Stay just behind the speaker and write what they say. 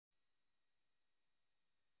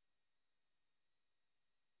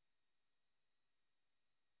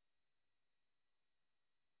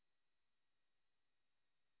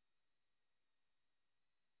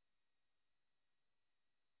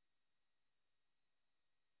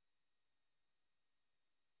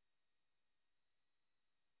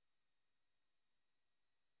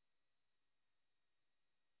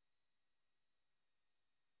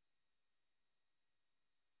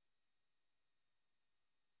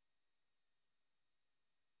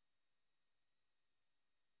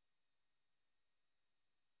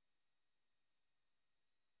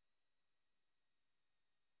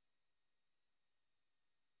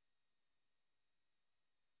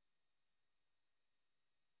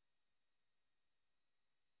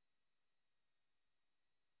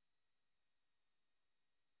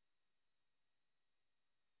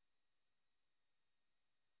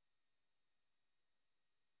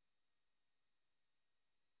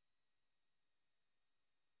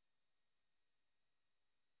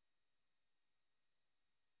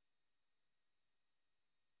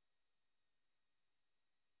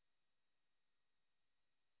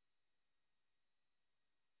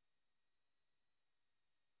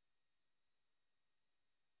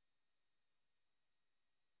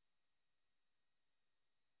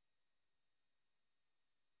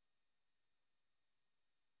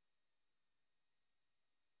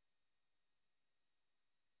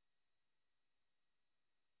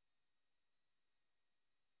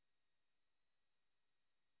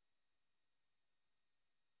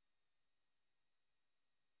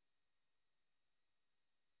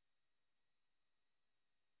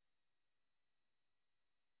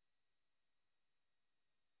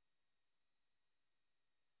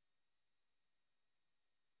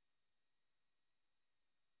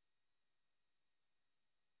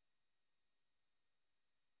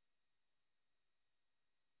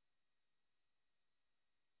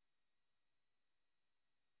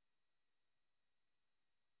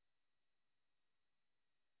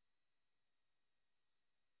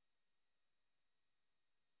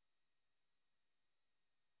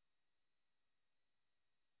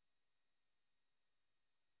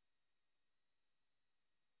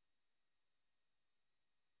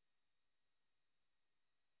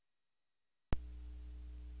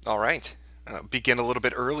All right. Begin a little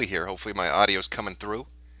bit early here. Hopefully my audio's coming through.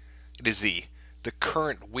 It is the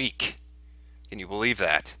current week. Can you believe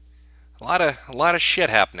that? A lot of shit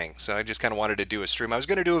happening. So I just kind of wanted to do a stream. I was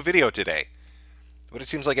going to do a video today, but it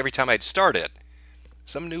seems like every time I'd start it,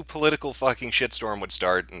 some new political fucking shitstorm would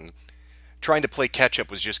start, and trying to play catch up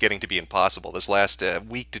was just getting to be impossible. This last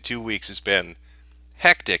week to 2 weeks has been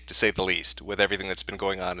hectic, to say the least, with everything that's been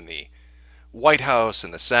going on in the White House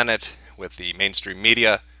and the Senate, with the mainstream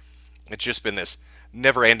media. It's just been this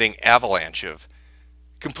never ending avalanche of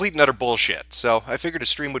complete and utter bullshit. So I figured a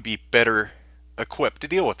stream would be better equipped to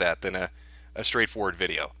deal with that than a straightforward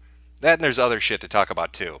video. That, and there's other shit to talk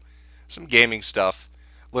about too. Some gaming stuff,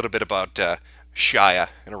 a little bit about Shia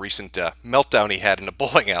and a recent meltdown he had in a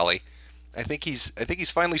bowling alley. I think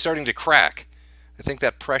he's finally starting to crack. I think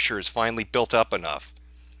that pressure is finally built up enough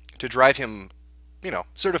to drive him,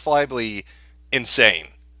 certifiably insane.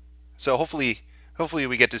 So hopefully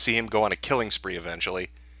we get to see him go on a killing spree eventually,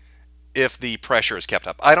 if the pressure is kept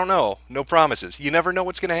up. I don't know. No promises. You never know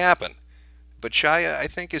what's going to happen. But Shia, I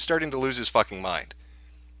think, is starting to lose his fucking mind.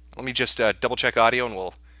 Let me just double check audio,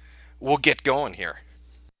 and we'll get going here.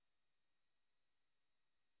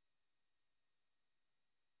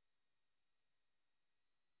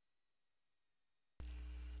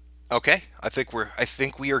 Okay, I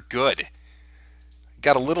think we are good.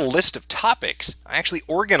 Got a little list of topics. I actually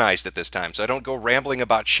organized it this time, so I don't go rambling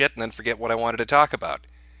about shit and then forget what I wanted to talk about.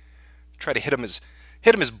 Try to hit him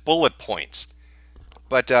as bullet points.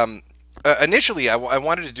 But initially, I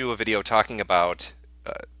wanted to do a video talking about,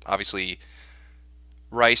 obviously,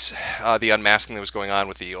 Rice, the unmasking that was going on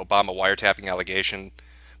with the Obama wiretapping allegation.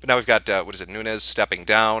 But now we've got, Nunes stepping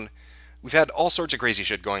down. We've had all sorts of crazy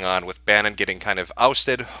shit going on with Bannon getting kind of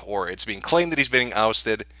ousted, or it's being claimed that he's being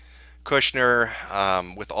ousted. Kushner,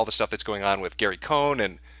 with all the stuff that's going on with Gary Cohn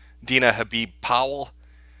and Dina Habib Powell.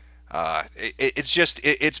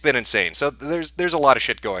 It's been insane. So there's a lot of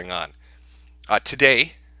shit going on.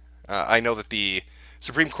 Today, I know that the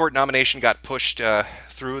Supreme Court nomination got pushed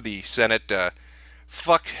through. The Senate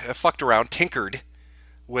fucked around, tinkered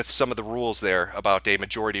with some of the rules there about a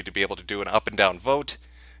majority to be able to do an up and down vote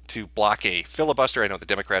to block a filibuster. I know the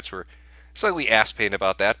Democrats were slightly ass-paying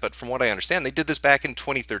about that, but from what I understand, they did this back in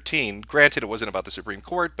 2013. Granted, it wasn't about the Supreme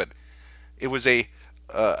Court, but it was a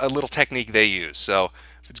little technique they used. So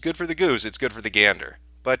if it's good for the goose, it's good for the gander.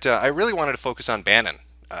 But I really wanted to focus on Bannon,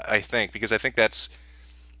 I think, because I think that's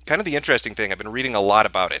kind of the interesting thing. I've been reading a lot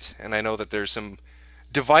about it, and I know that there's some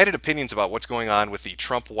divided opinions about what's going on with the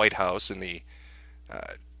Trump White House and uh,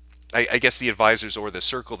 I guess the advisors or the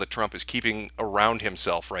circle that Trump is keeping around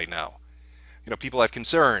himself right now. People have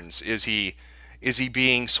concerns. Is he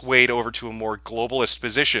being swayed over to a more globalist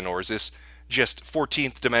position, or is this just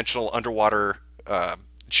 14th dimensional underwater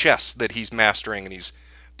chess that he's mastering, and he's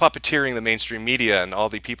puppeteering the mainstream media and all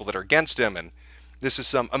the people that are against him, and this is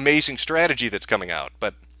some amazing strategy that's coming out?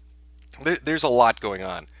 But there's a lot going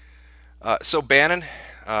on. So Bannon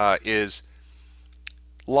is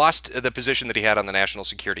lost the position that he had on the National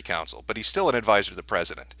Security Council, but he's still an advisor to the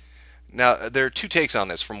president. Now, there are two takes on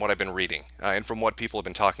this from what I've been reading and from what people have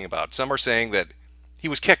been talking about. Some are saying that he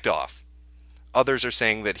was kicked off. Others are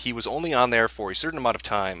saying that he was only on there for a certain amount of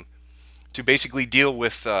time to basically deal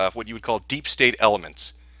with what you would call deep state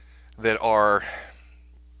elements that are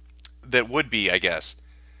that would be, I guess,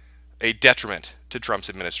 a detriment to Trump's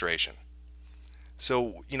administration.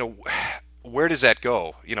 So, where does that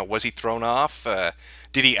go? Was he thrown off?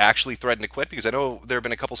 Did he actually threaten to quit? Because I know there have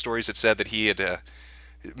been a couple stories that said that he had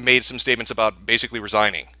made some statements about basically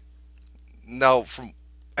resigning. Now,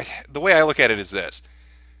 the way I look at it is this: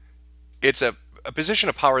 it's a position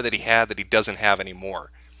of power that he had that he doesn't have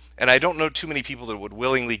anymore. And I don't know too many people that would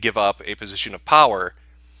willingly give up a position of power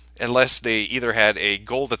unless they either had a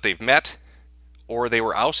goal that they've met or they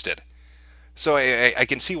were ousted. So I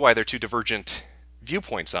can see why they're two divergent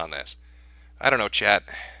viewpoints on this. I don't know, chat.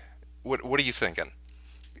 What are you thinking?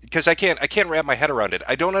 Because I can't wrap my head around it.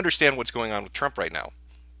 I don't understand what's going on with Trump right now.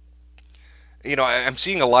 I'm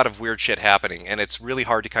seeing a lot of weird shit happening, and it's really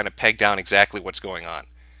hard to kind of peg down exactly what's going on.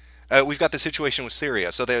 We've got the situation with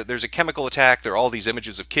Syria. So there's a chemical attack. There are all these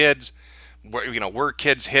images of kids. Were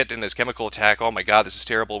kids hit in this chemical attack? Oh my God, this is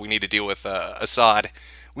terrible. We need to deal with Assad.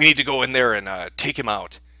 We need to go in there and take him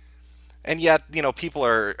out. And yet, people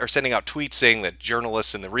are sending out tweets saying that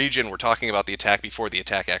journalists in the region were talking about the attack before the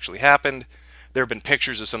attack actually happened. There have been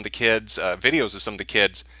pictures of some of the kids, videos of some of the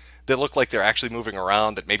kids that look like they're actually moving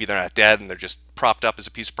around, that maybe they're not dead and they're just propped up as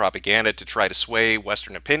a piece of propaganda to try to sway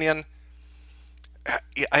Western opinion.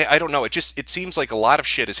 I don't know. It seems like a lot of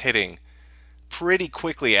shit is hitting pretty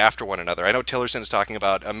quickly after one another. I know Tillerson is talking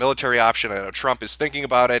about a military option. I know Trump is thinking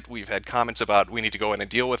about it. We've had comments about we need to go in and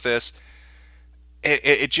deal with this.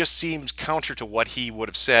 It just seems counter to what he would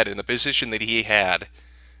have said in the position that he had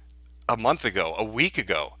a month ago, a week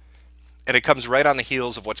ago. And it comes right on the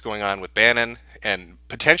heels of what's going on with Bannon and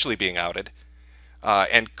potentially being outed.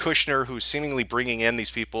 And Kushner, who's seemingly bringing in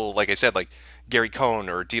these people, like I said, like Gary Cohn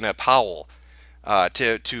or Dina Powell,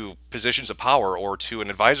 to positions of power or to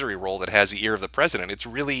an advisory role that has the ear of the president. It's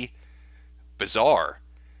really bizarre.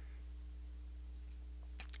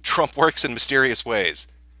 Trump works in mysterious ways.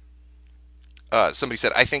 Somebody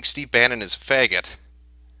said, I think Steve Bannon is a faggot.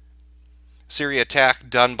 Syria attack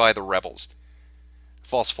done by the rebels.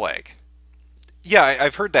 False flag. Yeah,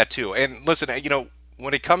 I've heard that too. And listen,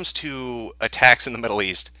 when it comes to attacks in the Middle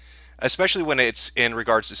East, especially when it's in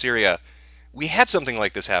regards to Syria, we had something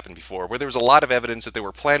like this happen before, where there was a lot of evidence that they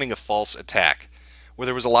were planning a false attack, where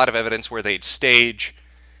there was a lot of evidence where they'd stage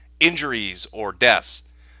injuries or deaths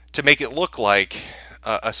to make it look like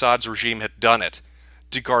Assad's regime had done it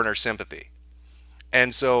to garner sympathy.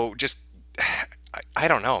 And so just, I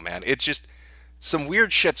don't know, man. It's just some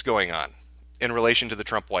weird shit's going on in relation to the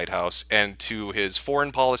Trump White House and to his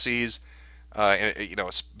foreign policies,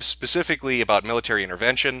 specifically about military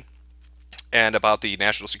intervention and about the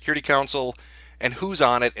National Security Council and who's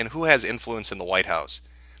on it and who has influence in the White House.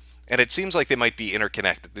 And it seems like they might be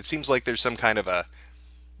interconnected. It seems like there's some kind of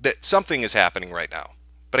that something is happening right now,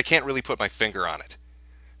 but I can't really put my finger on it.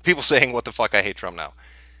 People saying, what the fuck, I hate Trump now.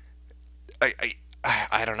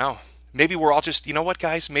 I don't know. Maybe we're all just, you know what,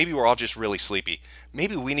 guys? Maybe we're all just really sleepy.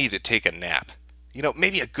 Maybe we need to take a nap.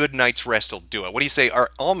 Maybe a good night's rest will do it. What do you say? Our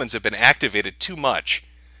almonds have been activated too much.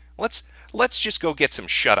 Let's just go get some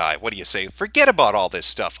shut-eye. What do you say? Forget about all this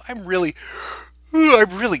stuff. I'm really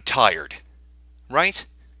tired. Right?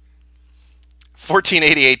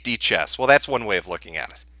 1488 chess. Well, that's one way of looking at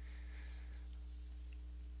it.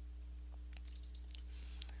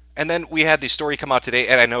 And then we had the story come out today,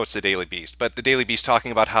 and I know it's the Daily Beast, but the Daily Beast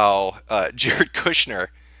talking about how Jared Kushner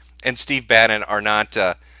and Steve Bannon are not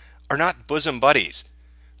bosom buddies.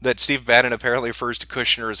 That Steve Bannon apparently refers to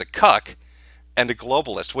Kushner as a cuck and a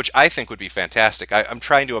globalist, which I think would be fantastic. I'm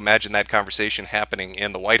trying to imagine that conversation happening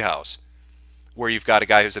in the White House, where you've got a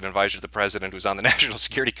guy who's an advisor to the president who's on the National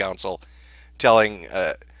Security Council telling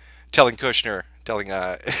Kushner,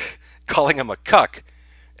 calling him a cuck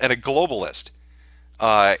and a globalist.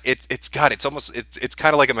 It's kind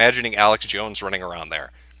of like imagining Alex Jones running around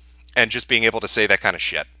there and just being able to say that kind of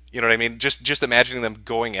shit. You know what I mean? Just imagining them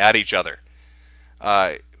going at each other.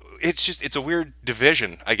 It's a weird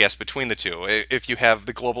division, I guess, between the two. If you have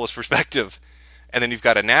the globalist perspective and then you've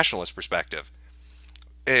got a nationalist perspective,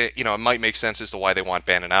 it might make sense as to why they want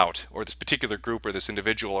Bannon out, or this particular group or this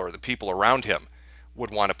individual or the people around him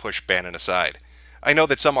would want to push Bannon aside. I know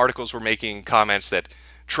that some articles were making comments that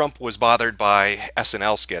Trump was bothered by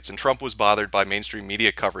SNL skits, and Trump was bothered by mainstream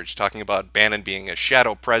media coverage talking about Bannon being a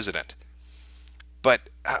shadow president. But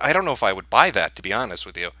I don't know if I would buy that, to be honest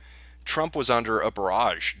with you. Trump was under a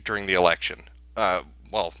barrage during the election.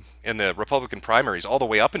 In the Republican primaries all the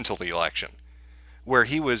way up until the election, where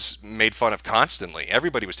he was made fun of constantly.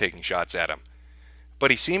 Everybody was taking shots at him.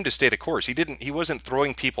 But he seemed to stay the course. He wasn't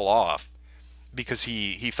throwing people off because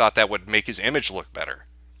he thought that would make his image look better.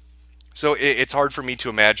 So it's hard for me to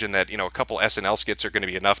imagine that, a couple SNL skits are going to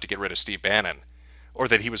be enough to get rid of Steve Bannon, or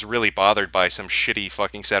that he was really bothered by some shitty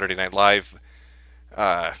fucking Saturday Night Live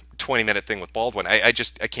 20-minute thing with Baldwin. I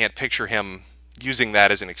can't picture him using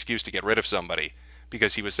that as an excuse to get rid of somebody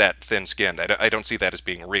because he was that thin-skinned. I don't see that as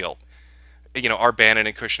being real. Are Bannon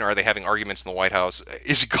and Kushner, are they having arguments in the White House?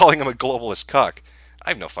 Is he calling him a globalist cuck? I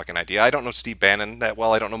have no fucking idea. I don't know Steve Bannon that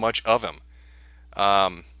well. I don't know much of him.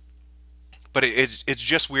 But it's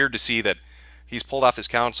just weird to see that he's pulled off his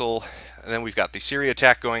council, and then we've got the Syria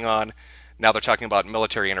attack going on. Now they're talking about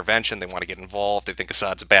military intervention. They want to get involved. They think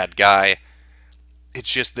Assad's a bad guy.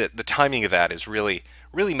 It's just that the timing of that is really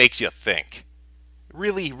makes you think.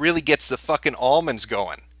 Really gets the fucking almonds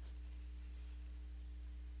going.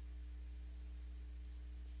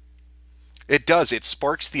 It does. It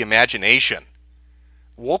sparks the imagination.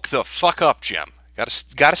 Woke the fuck up, Jim.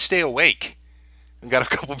 Gotta stay awake. I've got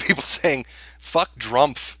a couple people saying, fuck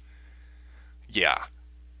Drumpf. Yeah,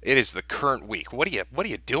 it is the current week. What are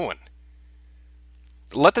you doing?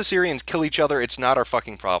 Let the Syrians kill each other. It's not our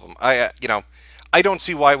fucking problem. I don't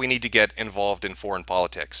see why we need to get involved in foreign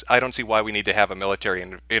politics. I don't see why we need to have a military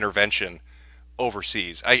intervention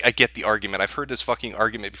overseas. I get the argument. I've heard this fucking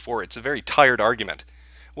argument before. It's a very tired argument.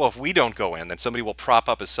 Well, if we don't go in, then somebody will prop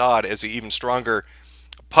up Assad as an even stronger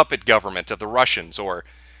puppet government of the Russians, or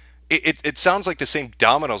It sounds like the same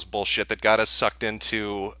dominoes bullshit that got us sucked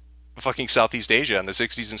into fucking Southeast Asia in the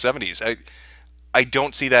 60s and 70s. I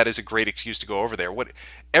don't see that as a great excuse to go over there. What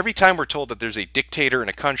every time we're told that there's a dictator in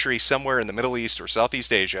a country somewhere in the Middle East or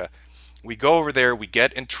Southeast Asia, we go over there, we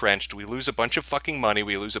get entrenched, we lose a bunch of fucking money,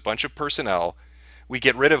 we lose a bunch of personnel, we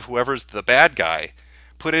get rid of whoever's the bad guy,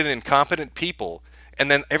 put in incompetent people, and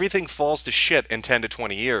then everything falls to shit in 10 to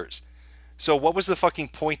 20 years. So what was the fucking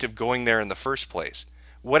point of going there in the first place?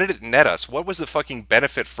 What did it net us? What was the fucking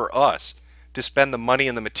benefit for us to spend the money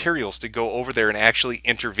and the materials to go over there and actually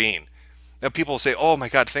intervene? Now people will say, oh my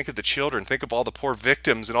god, think of the children, think of all the poor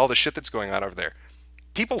victims and all the shit that's going on over there.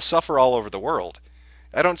 People suffer all over the world.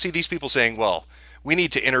 I don't see these people saying, well, we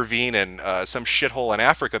need to intervene in some shithole in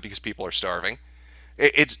Africa because people are starving.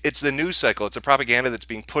 It's the news cycle. It's a propaganda that's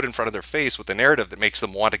being put in front of their face with the narrative that makes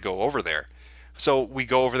them want to go over there. So we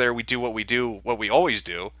go over there, we do, what we always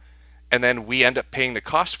do, and then we end up paying the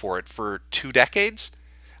cost for it for 2 decades?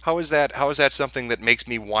 How is that something that makes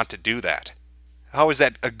me want to do that? How is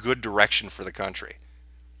that a good direction for the country?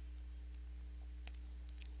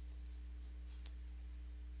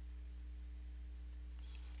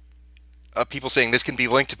 People saying this can be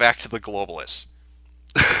linked back to the globalists.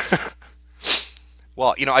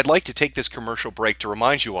 Well, I'd like to take this commercial break to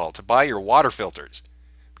remind you all to buy your water filters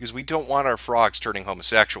because we don't want our frogs turning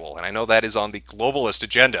homosexual, and I know that is on the globalist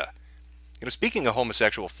agenda. Speaking of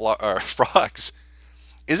homosexual frogs,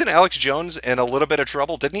 isn't Alex Jones in a little bit of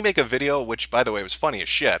trouble? Didn't he make a video, which, by the way, was funny as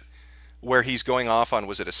shit, where he's going off on,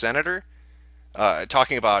 was it a senator?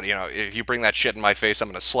 Talking about, if you bring that shit in my face, I'm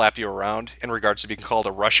going to slap you around in regards to being called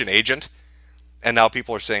a Russian agent. And now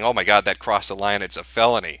people are saying, oh my god, that crossed the line, it's a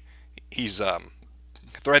felony. He's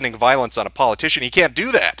threatening violence on a politician. He can't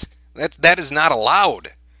do that. That is not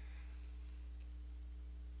allowed.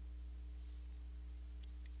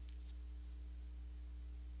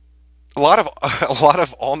 A lot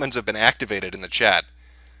of almonds have been activated in the chat.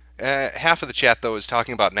 Half of the chat though is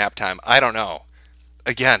talking about nap time. I don't know.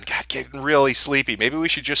 Again, God, getting really sleepy. Maybe we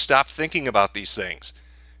should just stop thinking about these things.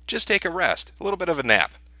 Just take a rest, a little bit of a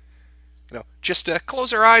nap. Just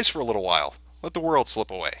close our eyes for a little while. Let the world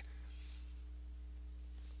slip away.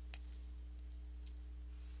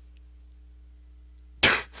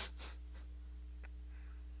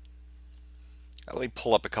 Let me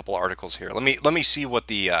pull up a couple articles here. Let me see what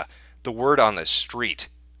the word on the street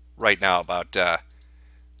right now about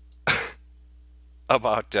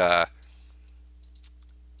about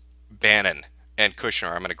Bannon and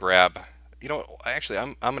Kushner. I'm going to grab. Actually,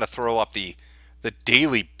 I'm going to throw up the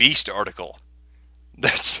Daily Beast article.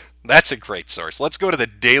 That's a great source. Let's go to the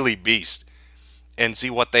Daily Beast and see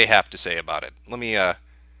what they have to say about it. Let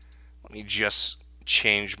me just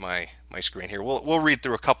change my screen here. We'll read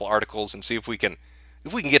through a couple articles and see if we can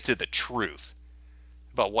get to the truth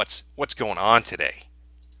about what's going on today.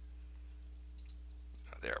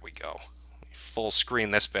 There we go. Full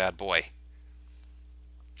screen this bad boy.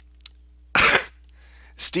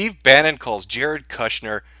 Steve Bannon calls Jared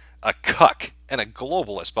Kushner a cuck and a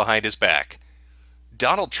globalist behind his back.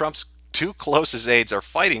 Donald Trump's two closest aides are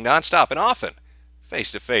fighting nonstop and often,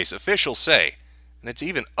 face to face, officials say, and it's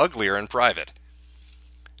even uglier in private.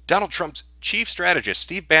 Donald Trump's chief strategist,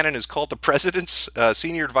 Steve Bannon, has called the president's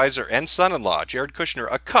senior advisor and son-in-law, Jared Kushner,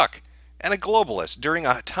 a cuck and a globalist during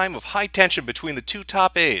a time of high tension between the two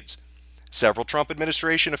top aides. Several Trump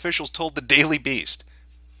administration officials told the Daily Beast.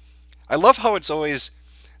 I love how it's always,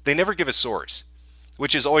 they never give a source,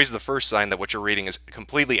 which is always the first sign that what you're reading is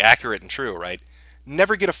completely accurate and true, right?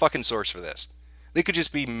 Never get a fucking source for this. They could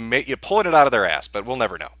just be pulling it out of their ass, but we'll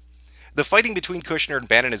never know. The fighting between Kushner and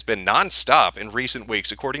Bannon has been non-stop in recent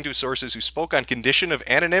weeks, according to sources who spoke on condition of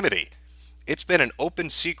anonymity. It's been an open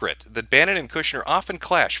secret that Bannon and Kushner often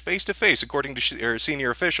clash face-to-face, according to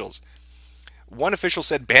senior officials. One official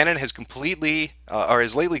said Bannon has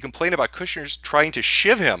has lately complained about Kushner's trying to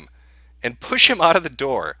shiv him and push him out of the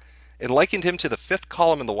door, and likened him to the fifth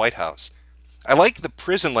column in the White House. I like the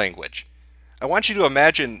prison language. I want you to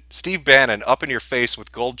imagine Steve Bannon up in your face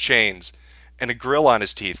with gold chains and a grill on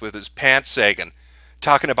his teeth with his pants sagging,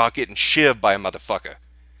 talking about getting shivved by a motherfucker.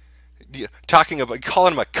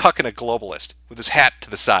 Calling him a cuck and a globalist with his hat to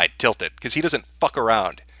the side, tilted, because he doesn't fuck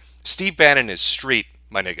around. Steve Bannon is street,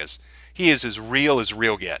 my niggas. He is as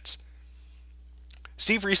real gets.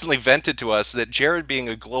 Steve recently vented to us that Jared being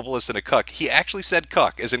a globalist and a cuck, he actually said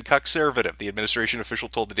cuck, as in cuckservative, the administration official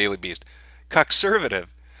told the Daily Beast. Cuckservative,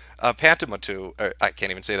 pantomatu, I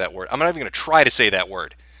can't even say that word. I'm not even going to try to say that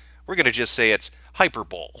word. We're going to just say it's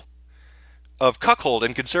hyperbole. Of cuckold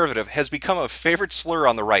and conservative has become a favorite slur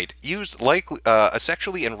on the right, used like a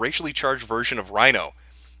sexually and racially charged version of rhino.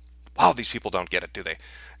 Oh, these people don't get it, do they?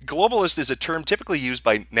 Globalist is a term typically used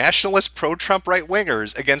by nationalist pro-Trump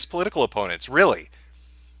right-wingers against political opponents. Really?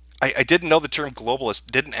 I didn't know the term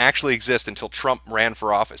globalist didn't actually exist until Trump ran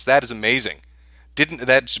for office. That is amazing.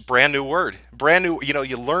 That's a brand new word. Brand new,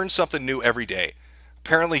 you learn something new every day.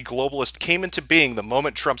 Apparently, globalist came into being the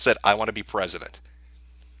moment Trump said, I want to be president.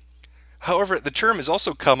 However, the term has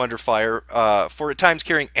also come under fire for at times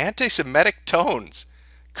carrying anti-Semitic tones.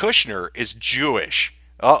 Kushner is Jewish.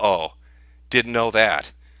 Uh-oh. Didn't know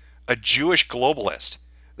that. A Jewish globalist.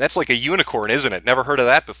 That's like a unicorn, isn't it? Never heard of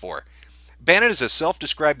that before. Bannon is a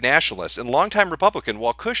self-described nationalist and longtime Republican,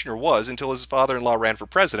 while Kushner was, until his father-in-law ran for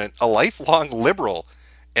president, a lifelong liberal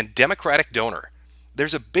and Democratic donor.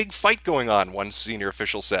 There's a big fight going on, one senior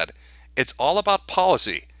official said. It's all about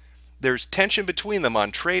policy. There's tension between them on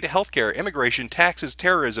trade, healthcare, immigration, taxes,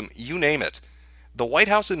 terrorism, you name it. The White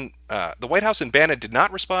House and Bannon did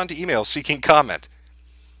not respond to emails seeking comment.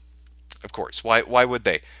 Of course, why would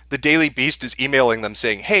they? The Daily Beast is emailing them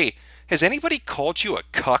saying, "Hey, has anybody called you a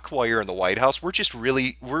cuck while you're in the White House?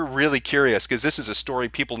 We're really curious because this is a story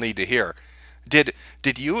people need to hear. Did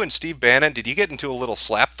you and Steve Bannon, did you get into a little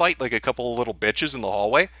slap fight like a couple of little bitches in the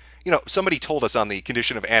hallway? Somebody told us on the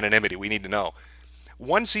condition of anonymity. We need to know."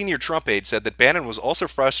 One senior Trump aide said that Bannon was also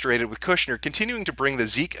frustrated with Kushner continuing to bring the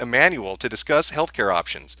Zeke Emanuel to discuss healthcare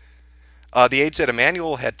options. The aide said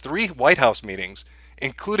Emanuel had 3 White House meetings,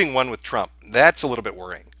 including one with Trump. That's a little bit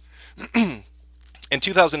worrying. In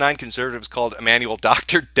 2009, conservatives called Emanuel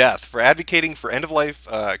Dr. Death for advocating for end-of-life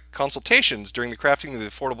consultations during the crafting of the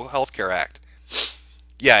Affordable Health Care Act.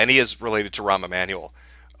 Yeah, and he is related to Rahm Emanuel.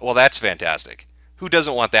 Well, that's fantastic. Who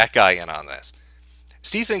doesn't want that guy in on this?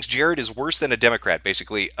 Steve thinks Jared is worse than a Democrat,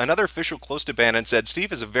 basically. Another official close to Bannon said Steve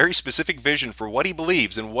has a very specific vision for what he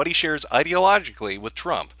believes and what he shares ideologically with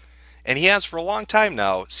Trump. And he has for a long time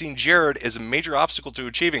now seen Jared as a major obstacle to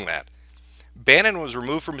achieving that. Bannon was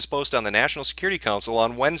removed from his post on the National Security Council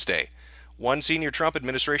on Wednesday. One senior Trump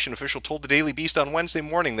administration official told the Daily Beast on Wednesday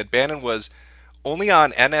morning that Bannon was only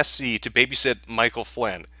on NSC to babysit Michael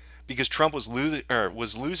Flynn because Trump was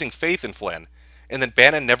losing faith in Flynn, and that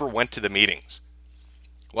Bannon never went to the meetings.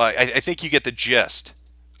 Well, I think you get the gist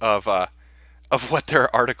of what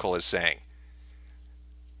their article is saying.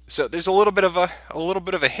 So there's a little bit of a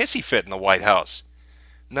hissy fit in the White House.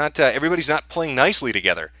 Not everybody's not playing nicely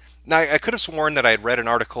together. Now, I could have sworn that I had read an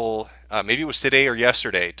article, maybe it was today or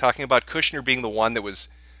yesterday, talking about Kushner being the one that was,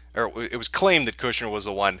 or it was claimed that Kushner was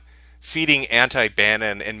the one feeding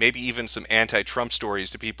anti-Bannon and maybe even some anti-Trump stories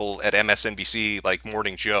to people at MSNBC like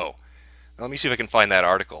Morning Joe. Now, let me see if I can find that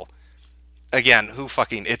article. Again,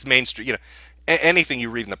 it's mainstream, anything you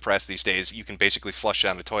read in the press these days, you can basically flush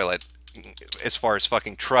down the toilet as far as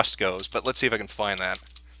fucking trust goes, but let's see if I can find that.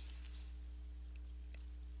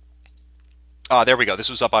 Ah, there we go. This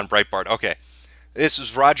was up on Breitbart. Okay. This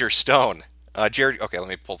was Roger Stone. Jared, okay, let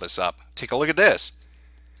me pull this up. Take a look at this.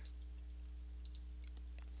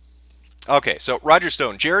 Okay, so Roger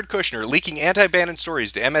Stone, Jared Kushner leaking anti-Bannon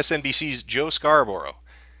stories to MSNBC's Joe Scarborough.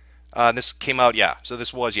 This came out, so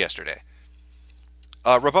this was yesterday.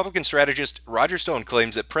 Republican strategist Roger Stone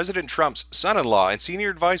claims that President Trump's son-in-law and senior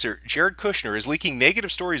advisor Jared Kushner is leaking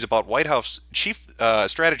negative stories about White House chief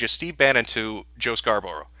strategist Steve Bannon to Joe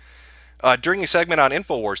Scarborough. During a segment on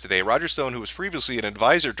InfoWars today, Roger Stone, who was previously an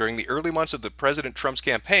advisor during the early months of the President Trump's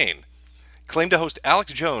campaign, claimed to host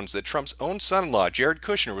Alex Jones that Trump's own son-in-law, Jared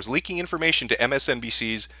Kushner, was leaking information to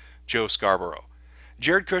MSNBC's Joe Scarborough.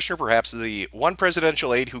 Jared Kushner, perhaps the one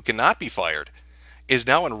presidential aide who cannot be fired, is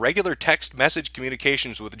now in regular text message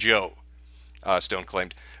communications with Joe, Stone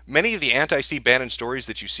claimed. Many of the anti-Steve Bannon stories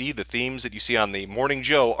that you see, the themes that you see on the Morning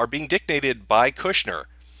Joe, are being dictated by Kushner.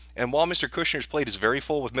 And while Mr. Kushner's plate is very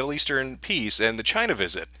full with Middle Eastern peace and the China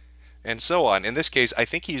visit, and so on, in this case, I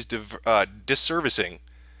think he's disservicing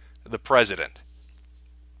the president.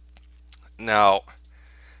 Now,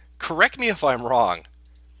 correct me if I'm wrong.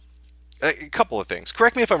 A couple of things.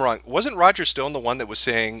 Correct me if I'm wrong. Wasn't Roger Stone the one that was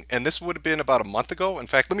saying, and this would have been about a month ago? In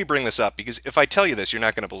fact, let me bring this up, because if I tell you this, you're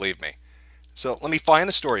not going to believe me. So let me find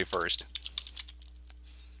the story first.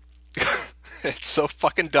 It's so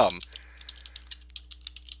fucking dumb.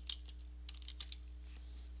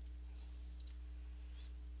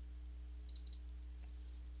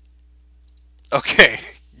 Okay.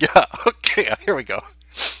 Yeah, okay, here we go.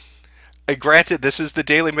 Granted, this is the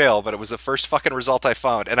Daily Mail, but it was the first fucking result I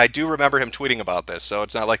found, and I do remember him tweeting about this, so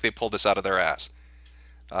it's not like they pulled this out of their ass.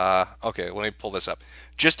 Okay, let me pull this up.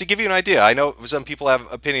 Just to give you an idea, I know some people have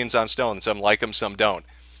opinions on Stone, some like him, some don't.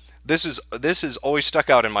 This is always stuck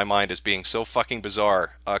out in my mind as being so fucking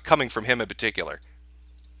bizarre, coming from him in particular.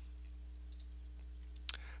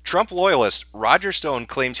 Trump loyalist Roger Stone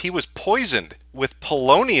claims he was poisoned with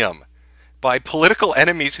polonium by political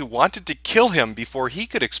enemies who wanted to kill him before he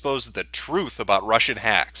could expose the truth about Russian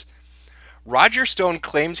hacks. Roger Stone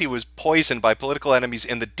claims he was poisoned by political enemies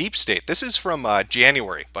in the deep state. This is from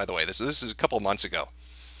January, by the way. This is a couple of months ago.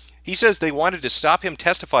 He says they wanted to stop him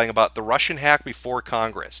testifying about the Russian hack before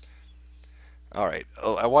Congress. All right,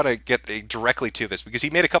 I want to get directly to this because he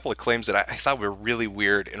made a couple of claims that I thought were really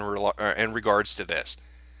weird in regards to this.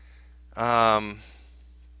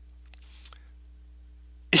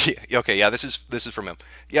 Okay, yeah, this is from him.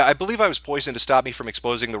 Yeah, I believe I was poisoned to stop me from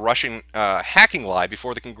exposing the Russian hacking lie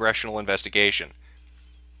before the congressional investigation.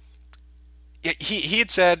 He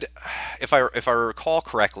had said, if I recall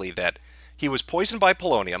correctly, that he was poisoned by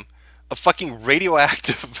polonium, a fucking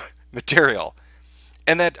radioactive material,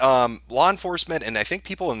 and that law enforcement and I think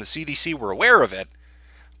people in the CDC were aware of it,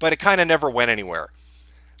 but it kind of never went anywhere.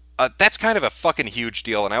 That's kind of a fucking huge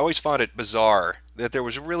deal, and I always found it bizarre that there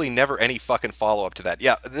was really never any fucking follow-up to that.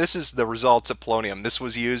 Yeah, this is the results of polonium. This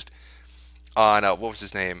was used on, what was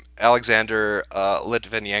his name? Alexander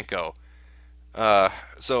Litvinenko.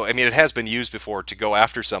 So, I mean, it has been used before to go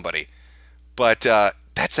after somebody, but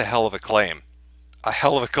that's a hell of a claim. A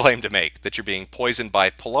hell of a claim to make, that you're being poisoned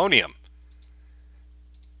by polonium.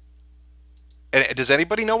 And does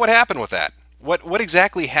anybody know what happened with that? What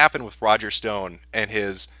exactly happened with Roger Stone and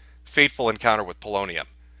his fateful encounter with polonium?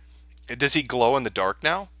 Does he glow in the dark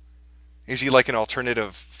now? Is he like an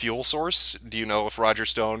alternative fuel source? Do you know if Roger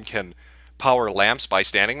Stone can power lamps by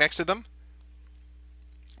standing next to them?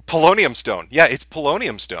 Polonium stone. Yeah, it's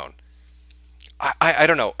polonium stone. I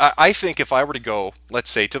don't know. I think if I were to go, let's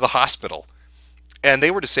say, to the hospital, and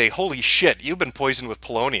they were to say, holy shit, you've been poisoned with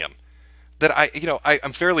polonium, that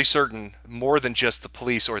I'm fairly certain more than just the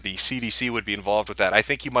police or the CDC would be involved with that. I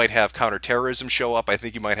think you might have counterterrorism show up. I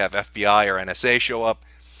think you might have FBI or NSA show up.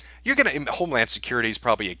 Homeland Security is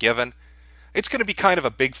probably a given. It's going to be kind of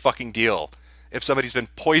a big fucking deal if somebody's been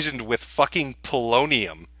poisoned with fucking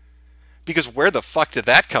polonium. Because where the fuck did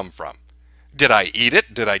that come from? Did I eat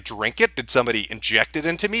it? Did I drink it? Did somebody inject it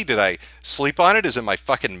into me? Did I sleep on it? Is it in my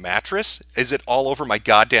fucking mattress? Is it all over my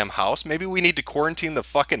goddamn house? Maybe we need to quarantine the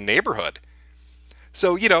fucking neighborhood.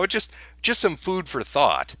 So, just some food for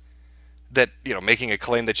thought. That, making a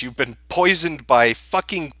claim that you've been poisoned by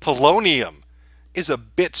fucking polonium is a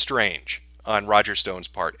bit strange on Roger Stone's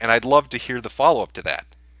part, and I'd love to hear the follow-up to that.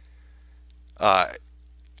 I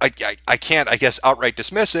can't, I guess, outright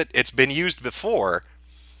dismiss it. It's been used before,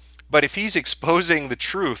 but if he's exposing the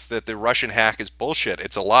truth that the Russian hack is bullshit,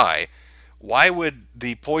 it's a lie, why would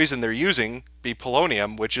the poison they're using be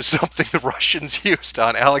polonium, which is something the Russians used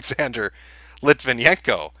on Alexander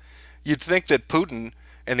Litvinenko? You'd think that Putin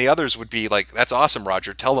and the others would be like, that's awesome,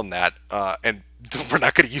 Roger, tell them that, and we're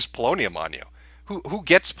not going to use polonium on you. Who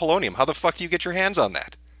gets polonium? How the fuck do you get your hands on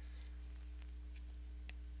that?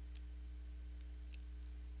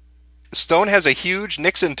 Stone has a huge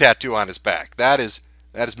Nixon tattoo on his back. That is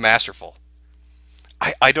masterful.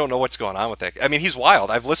 I don't know what's going on with that. I mean, he's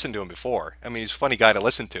wild. I've listened to him before. I mean, he's a funny guy to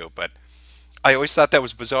listen to, but I always thought that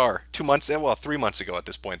was bizarre. 3 months ago at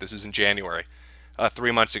this point. This is in January.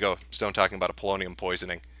 3 months ago, Stone talking about a polonium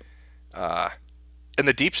poisoning. In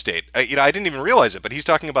the deep state. I didn't even realize it, but he's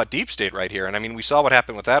talking about deep state right here. And I mean, we saw what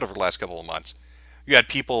happened with that over the last couple of months. You had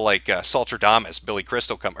people like Salterdamus, Bill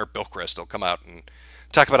Kristol come out and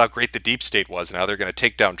talk about how great the deep state was and how they're going to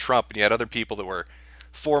take down Trump. And you had other people that were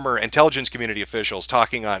former intelligence community officials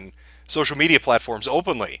talking on social media platforms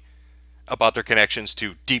openly about their connections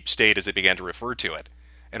to deep state as they began to refer to it,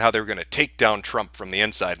 and how they were going to take down Trump from the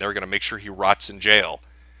inside. They were going to make sure he rots in jail.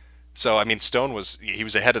 So, I mean, Stone was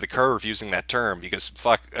ahead of the curve using that term, because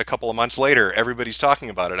fuck, a couple of months later, everybody's talking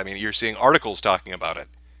about it. I mean, you're seeing articles talking about it.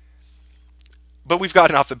 But we've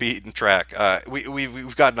gotten off the beaten track.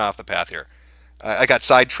 We've gotten off the path here. I got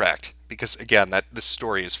sidetracked because, again, this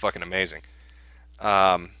story is fucking amazing.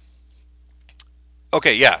 Okay,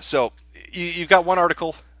 yeah. So you've got one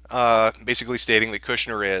article basically stating that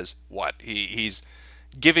Kushner is what? He's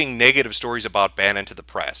giving negative stories about Bannon to the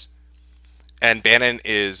press. And Bannon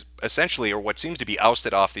is essentially, or what seems to be,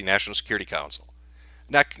 ousted off the National Security Council.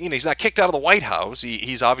 Now, he's not kicked out of the White House.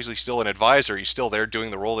 He's obviously still an advisor. He's still there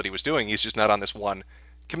doing the role that he was doing. He's just not on this one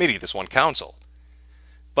committee, this one council.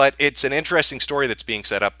 But it's an interesting story that's being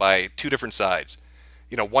set up by two different sides.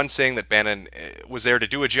 One saying that Bannon was there to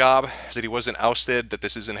do a job, that he wasn't ousted, that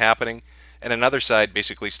this isn't happening. And another side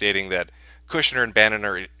basically stating that Kushner and Bannon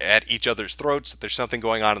are at each other's throats, that there's something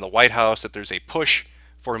going on in the White House, that there's a push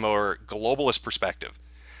for a more globalist perspective.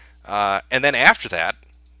 And then after that,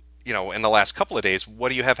 in the last couple of days, what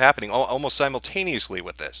do you have happening almost simultaneously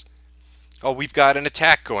with this? Oh, we've got an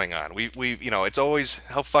attack going on. It's always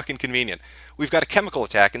how fucking convenient. We've got a chemical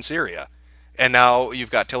attack in Syria. And now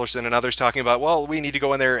you've got Tillerson and others talking about, well, we need to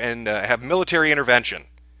go in there and have military intervention.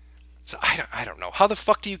 So I don't know. How the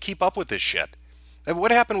fuck do you keep up with this shit? And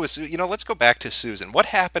what happened with, let's go back to Susan. What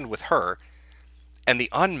happened with her and the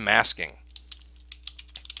unmasking?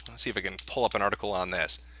 Let's see if I can pull up an article on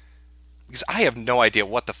this. Because I have no idea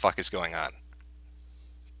what the fuck is going on.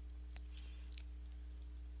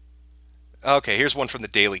 Okay, here's one from the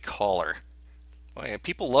Daily Caller. Oh, yeah,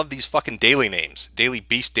 people love these fucking daily names. Daily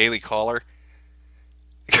Beast, Daily Caller.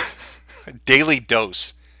 Daily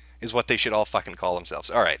Dose is what they should all fucking call themselves.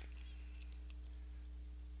 All right.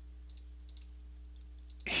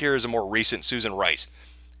 Here's a more recent. Susan Rice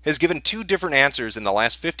has given two different answers in the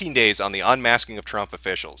last 15 days on the unmasking of Trump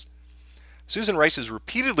officials. Susan Rice has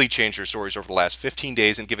repeatedly changed her stories over the last 15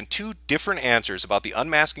 days and given two different answers about the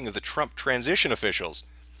unmasking of the Trump transition officials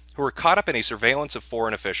who were caught up in a surveillance of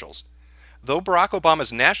foreign officials. Though Barack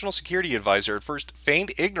Obama's national security advisor at first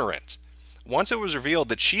feigned ignorance, once it was revealed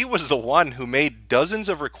that she was the one who made dozens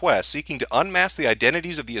of requests seeking to unmask the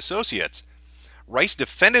identities of the associates, Rice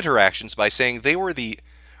defended her actions by saying they were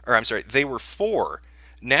for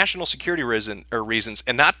national security reasons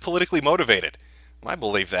and not politically motivated. I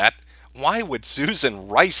believe that. Why would Susan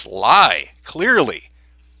Rice lie? Clearly,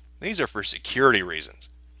 these are for security reasons.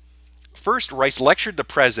 First, Rice lectured the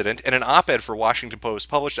president in an op-ed for Washington Post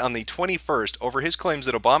published on the 21st over his claims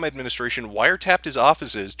that Obama administration wiretapped his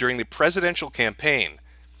offices during the presidential campaign.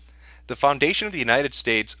 The foundation of the United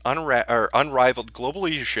States' unrivaled global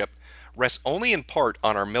leadership rests only in part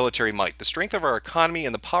on our military might, the strength of our economy,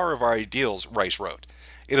 and the power of our ideals, Rice wrote.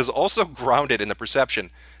 It is also grounded in the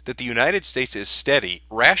perception that the United States is steady,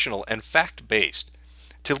 rational, and fact-based.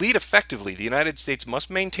 To lead effectively, the United States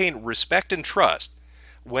must maintain respect and trust.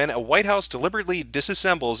 When a White House deliberately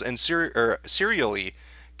disassembles and serially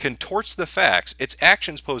contorts the facts, its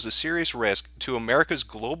actions pose a serious risk to America's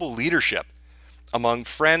global leadership among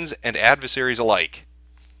friends and adversaries alike.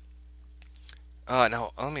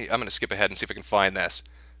 Now, I'm going to skip ahead and see if I can find this.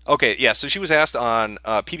 Okay, yeah, so she was asked on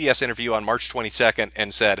a PBS interview on March 22nd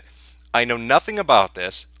and said, I know nothing about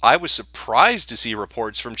this. I was surprised to see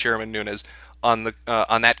reports from Chairman Nunes on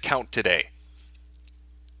that count today.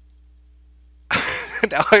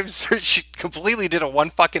 Now I'm certain she completely did a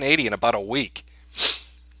 180 in about a week.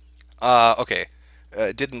 Okay.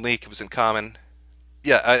 Didn't leak. It was in common.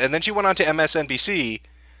 Yeah, and then she went on to MSNBC.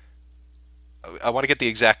 I want to get the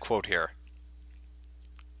exact quote here.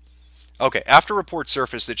 Okay, after reports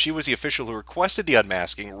surfaced that she was the official who requested the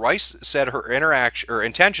unmasking, Rice said her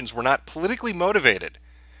intentions were not politically motivated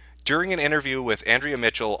during an interview with Andrea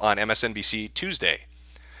Mitchell on MSNBC Tuesday.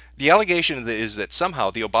 The allegation is that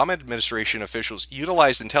somehow the Obama administration officials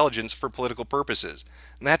utilized intelligence for political purposes,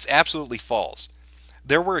 and that's absolutely false.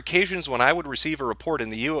 There were occasions when I would receive a report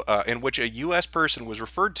in which a U.S. person was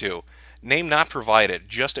referred to, name not provided,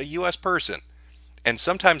 just a U.S. person, and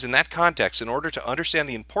sometimes in that context, in order to understand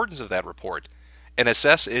the importance of that report and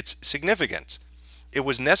assess its significance, it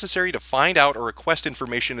was necessary to find out or request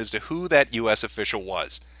information as to who that U.S. official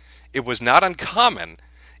was. It was not uncommon.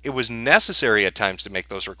 It was necessary at times to make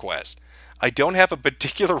those requests. I don't have a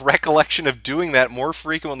particular recollection of doing that more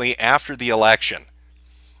frequently after the election.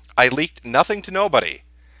 I leaked nothing to nobody,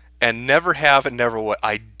 and never have and never would.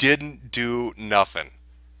 I didn't do nothing.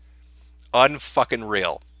 Unfucking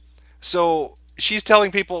real. So she's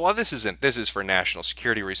telling people, well, this is for national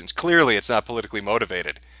security reasons. Clearly, it's not politically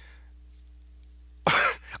motivated.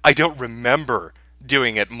 I don't remember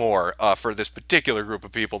doing it more for this particular group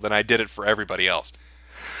of people than I did it for everybody else.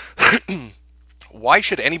 Why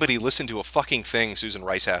should anybody listen to a fucking thing Susan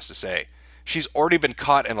Rice has to say? She's already been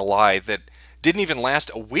caught in a lie that didn't even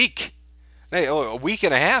last a week. A week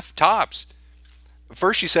and a half, tops.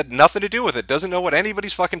 First she said nothing to do with it. Doesn't know what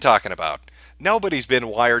anybody's fucking talking about. Nobody's been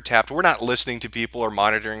wiretapped. We're not listening to people or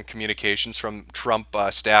monitoring communications from Trump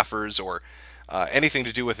staffers or anything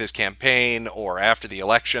to do with his campaign or after the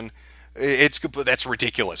election. That's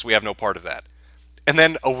ridiculous. We have no part of that. And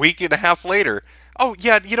then a week and a half later, oh,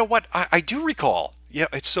 yeah, you know what? I do recall. Yeah,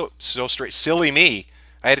 it's so straight. Silly me.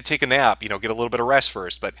 I had to take a nap, get a little bit of rest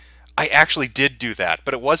first. But I actually did do that.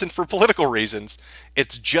 But it wasn't for political reasons.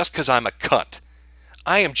 It's just because I'm a cunt.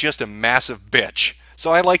 I am just a massive bitch.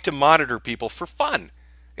 So I like to monitor people for fun.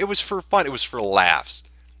 It was for fun. It was for laughs.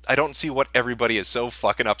 I don't see what everybody is so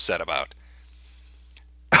fucking upset about.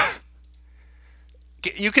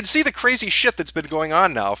 You can see the crazy shit that's been going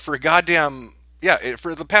on now for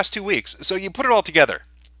for the past 2 weeks. So you put it all together.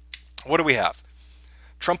 What do we have?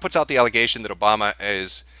 Trump puts out the allegation that Obama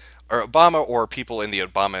or Obama or people in the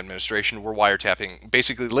Obama administration were wiretapping,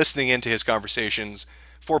 basically listening into his conversations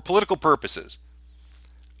for political purposes.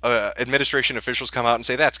 Administration officials come out and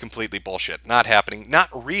say that's completely bullshit, not happening, not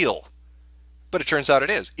real. But it turns out it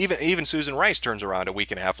is. Even Susan Rice turns around a week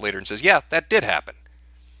and a half later and says, yeah, that did happen.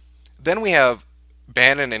 Then we have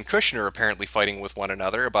Bannon and Kushner apparently fighting with one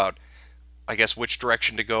another about, I guess, which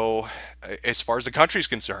direction to go as far as the country's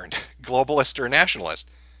concerned, globalist or nationalist.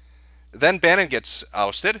 Then Bannon gets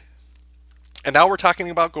ousted, and now we're talking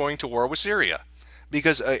about going to war with Syria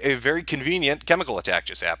because a very convenient chemical attack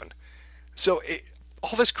just happened. So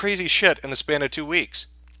all this crazy shit in the span of 2 weeks.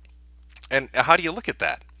 And how do you look at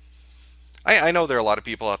that? I know there are a lot of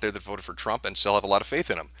people out there that voted for Trump and still have a lot of faith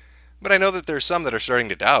in him. But I know that there's some that are starting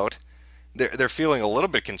to doubt. They're feeling a little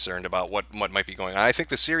bit concerned about what might be going on. I think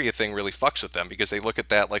the Syria thing really fucks with them because they look at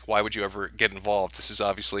that like, why would you ever get involved? This is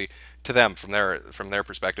obviously, to them, from their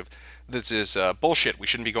perspective, this is bullshit. We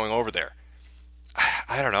shouldn't be going over there.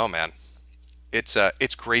 I don't know, man.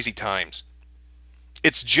 It's crazy times.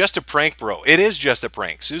 It's just a prank, bro. It is just a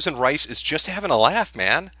prank. Susan Rice is just having a laugh,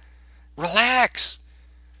 man. Relax.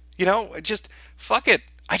 Just fuck it.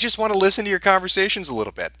 I just want to listen to your conversations a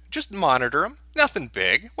little bit. Just monitor them. Nothing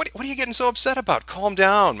big. What are you getting so upset about? Calm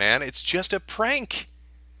down, man. It's just a prank.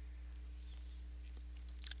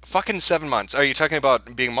 Fucking 7 months. Are you talking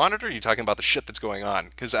about being monitored? Or are you talking about the shit that's going on?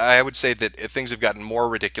 Because I would say that things have gotten more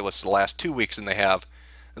ridiculous the last 2 weeks than they have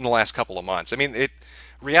in the last couple of months. I mean,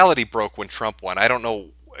 reality broke when Trump won. I don't know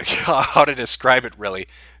how to describe it, really.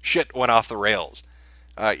 Shit went off the rails.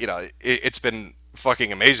 It's been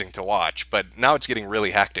fucking amazing to watch, but now it's getting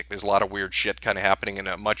really hectic. There's a lot of weird shit kind of happening in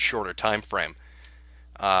a much shorter time frame.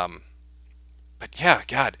 But yeah,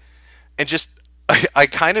 God, and just I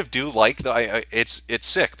kind of do like it's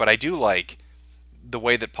sick, but I do like the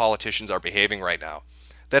way that politicians are behaving right now.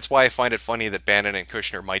 That's why I find it funny that Bannon and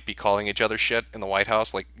Kushner might be calling each other shit in the White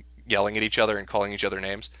House, like yelling at each other and calling each other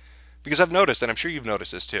names. Because I've noticed, and I'm sure you've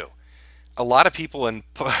noticed this too, a lot of people in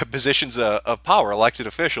positions of power, elected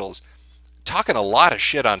officials, talking a lot of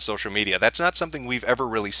shit on social media. That's not something we've ever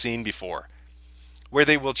really seen before. Where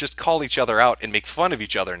they will just call each other out and make fun of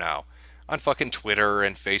each other now. On fucking Twitter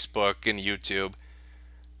and Facebook and YouTube.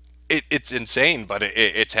 It's insane, but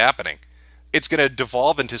it's happening. It's going to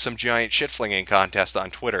devolve into some giant shit-flinging contest on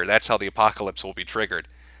Twitter. That's how the apocalypse will be triggered.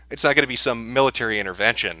 It's not going to be some military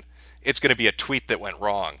intervention. It's going to be a tweet that went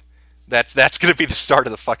wrong. That's going to be the start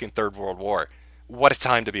of the fucking Third World War. What a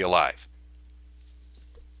time to be alive.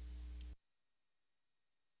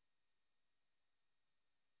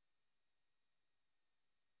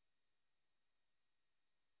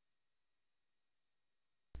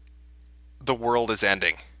 The world is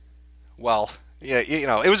ending. Well, yeah,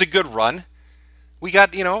 it was a good run. We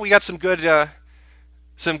got some good video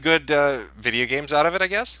games out of it, I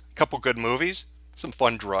guess. A couple good movies, some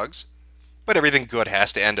fun drugs. But everything good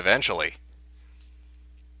has to end eventually.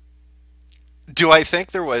 Do I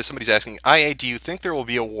think there was, somebody's asking, IA, do you think there will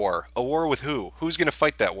be a war? A war with who? Who's going to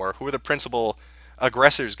fight that war? Who are the principal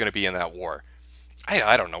aggressors going to be in that war?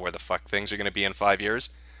 I don't know where the fuck things are going to be in 5 years,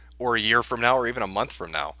 or a year from now, or even a month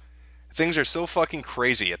from now. Things are so fucking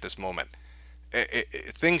crazy at this moment.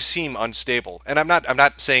 Things seem unstable, and I'm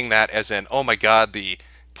not saying that as in, oh my God, the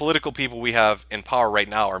political people we have in power right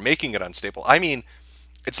now are making it unstable. I mean,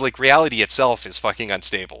 it's like reality itself is fucking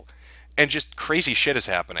unstable, and just crazy shit is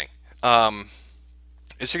happening.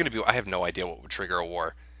 Is there going to be? I have no idea what would trigger a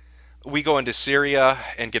war. We go into Syria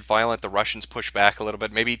and get violent. The Russians push back a little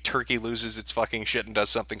bit. Maybe Turkey loses its fucking shit and does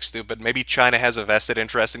something stupid. Maybe China has a vested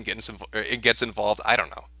interest in getting some. It gets involved. I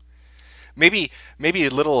don't know. Maybe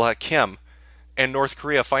little Kim and North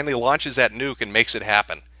Korea finally launches that nuke and makes it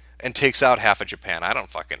happen and takes out half of Japan. I don't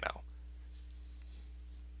fucking know.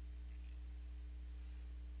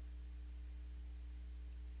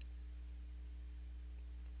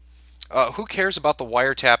 Who cares about the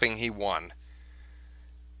wiretapping he won?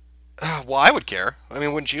 Well, I would care. I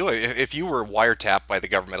mean, wouldn't you? If you were wiretapped by the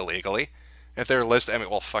government illegally, if they're listening, I mean,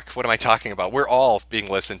 well, fuck, what am I talking about? We're all being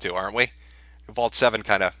listened to, aren't we? Vault 7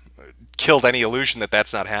 kind of killed any illusion that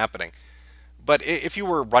that's not happening. But if you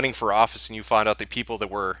were running for office and you found out that people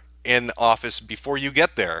that were in office before you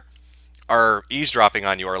get there are eavesdropping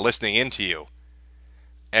on you or listening into you,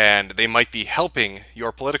 and they might be helping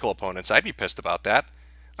your political opponents, I'd be pissed about that.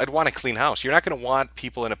 I'd want a clean house. You're not going to want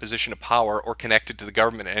people in a position of power or connected to the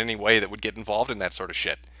government in any way that would get involved in that sort of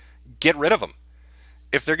shit. Get rid of them.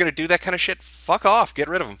 If they're going to do that kind of shit, fuck off. Get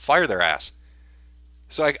rid of them. Fire their ass.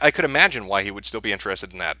 So I could imagine why he would still be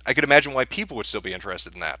interested in that. I could imagine why people would still be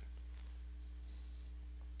interested in that.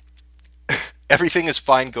 Everything is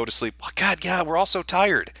fine. Go to sleep. Oh, God, yeah, we're all so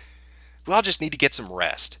tired. We all just need to get some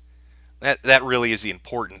rest. That really is the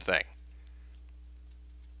important thing.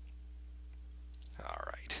 All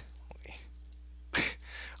right.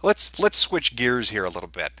 Let's switch gears here a little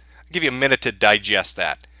bit. I'll give you a minute to digest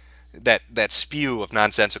that spew of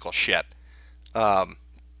nonsensical shit. Um,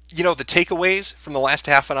 the takeaways from the last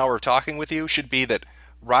half an hour of talking with you should be that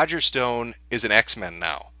Roger Stone is an X-Men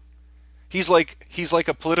now. He's like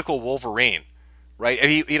a political Wolverine, right? I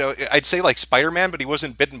mean, I'd say like Spider-Man, but he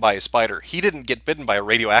wasn't bitten by a spider. He didn't get bitten by a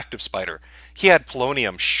radioactive spider. He had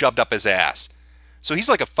polonium shoved up his ass. So he's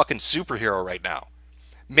like a fucking superhero right now.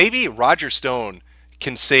 Maybe Roger Stone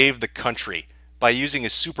can save the country by using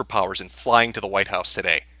his superpowers and flying to the White House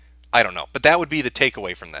today. I don't know, but that would be the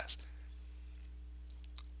takeaway from this.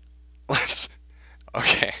 Let's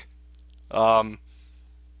okay. Um,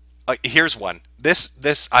 Here's one.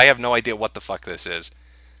 This I have no idea what the fuck this is.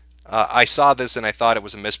 I saw this and I thought it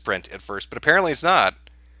was a misprint at first, but apparently it's not.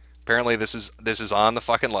 Apparently this is on the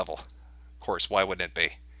fucking level. Of course, why wouldn't it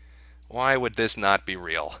be? Why would this not be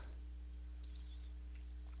real?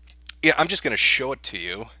 Yeah, I'm just gonna show it to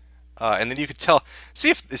you, and then you could tell. See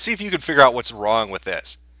if you could figure out what's wrong with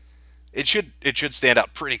this. It should stand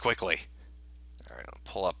out pretty quickly. All right, I'll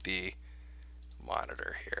pull up the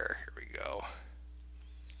monitor here. Here we go.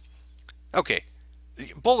 Okay,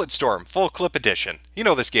 Bulletstorm Full Clip Edition. You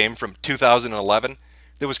know this game from 2011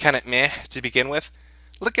 that was kind of meh to begin with.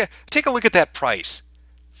 Take a look at that price.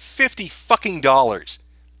 $50 fucking dollars.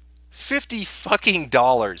 $50 fucking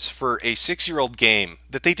dollars for a 6-year-old game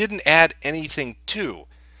that they didn't add anything to.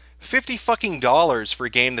 $50 fucking dollars for a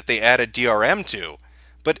game that they added DRM to,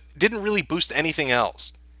 but didn't really boost anything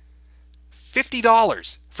else.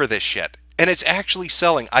 $50 for this shit. And it's actually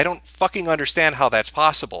selling. I don't fucking understand how that's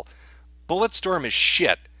possible. Bulletstorm is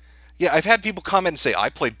shit. Yeah, I've had people comment and say, I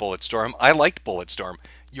played Bulletstorm. I liked Bulletstorm.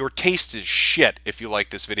 Your taste is shit if you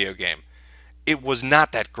like this video game. It was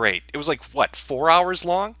not that great. It was like, what, 4 hours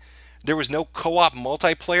long? There was no co-op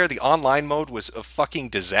multiplayer. The online mode was a fucking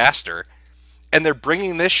disaster. And they're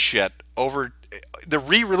bringing this shit over. They're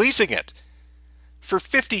re-releasing it for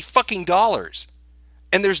 $50 fucking dollars.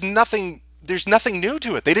 And there's nothing new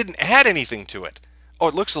to it. They didn't add anything to it. Oh,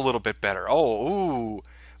 it looks a little bit better. Oh,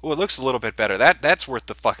 it looks a little bit better. That's worth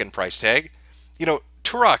the fucking price tag.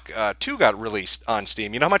 Turok 2 got released on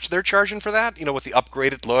Steam. You know how much they're charging for that? With the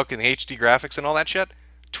upgraded look and the HD graphics and all that shit?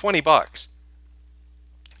 $20.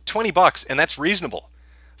 $20, and that's reasonable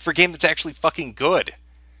for a game that's actually fucking good.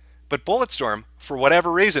 But Bulletstorm, for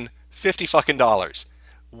whatever reason, $50 fucking dollars.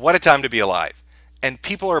 What a time to be alive. And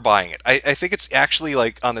people are buying it. I think it's actually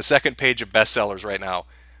like on the second page of bestsellers right now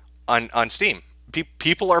on Steam.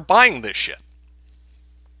 People are buying this shit.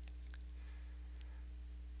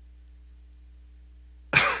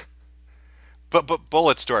 But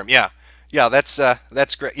Bulletstorm, yeah,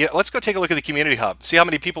 that's great. Yeah, let's go take a look at the community hub. See how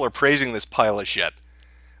many people are praising this pile of shit.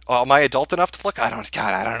 Oh, am I adult enough to look? I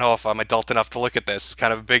don't know if I'm adult enough to look at this. It's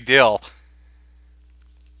kind of a big deal.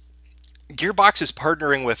 Gearbox is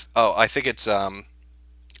partnering with. Oh, I think it's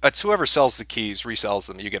whoever sells the keys resells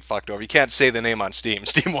them. You get fucked over. You can't say the name on Steam.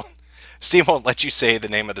 Steam won't let you say the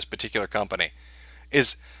name of this particular company.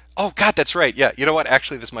 Oh God, that's right. Yeah, you know what?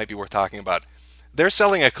 Actually, this might be worth talking about. They're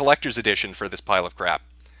selling a collector's edition for this pile of crap,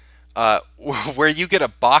 where you get a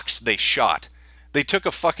box they shot. They took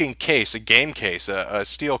a fucking case, a game case, a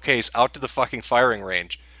steel case, out to the fucking firing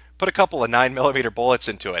range, put a couple of 9mm bullets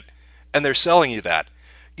into it, and they're selling you that.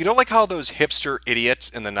 Like how those hipster idiots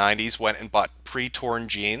in the 90s went and bought pre-torn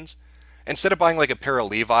jeans? Instead of buying like a pair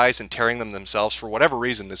of Levi's and tearing them themselves, for whatever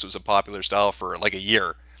reason, this was a popular style for like a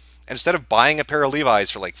year. Instead of buying a pair of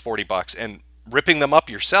Levi's for like $40 and ripping them up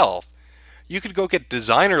yourself, you could go get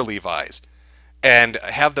designer Levi's and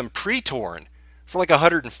have them pre-torn for like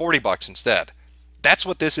 $140 instead. That's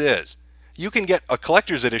what this is. You can get a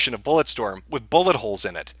collector's edition of Bulletstorm with bullet holes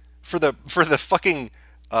in it for the fucking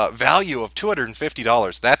value of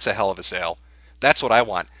 $250. That's a hell of a sale. That's what I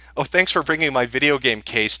want. Oh, thanks for bringing my video game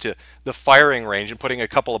case to the firing range and putting a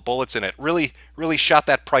couple of bullets in it. Really, really shot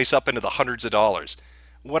that price up into the hundreds of dollars.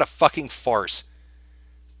 What a fucking farce.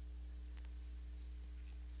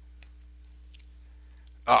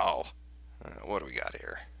 Uh-oh. What do we got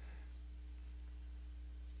here?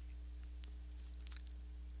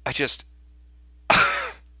 I just...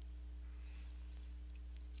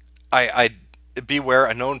 I beware,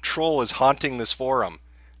 a known troll is haunting this forum.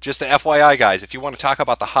 Just a FYI, guys, if you want to talk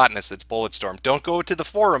about the hotness that's Bulletstorm, don't go to the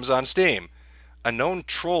forums on Steam. A known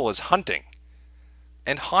troll is hunting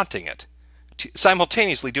and haunting it,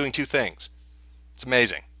 simultaneously doing two things. It's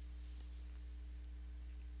amazing.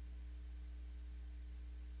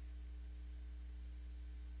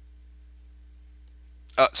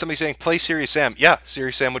 Somebody saying play Serious Sam. Yeah,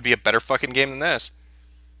 Serious Sam would be a better fucking game than this.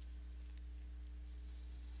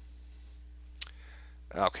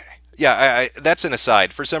 Okay. Yeah, that's an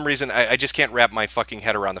aside. For some reason, I just can't wrap my fucking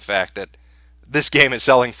head around the fact that this game is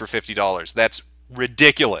selling for $50. That's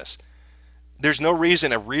ridiculous. There's no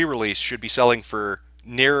reason a re-release should be selling for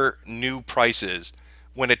near new prices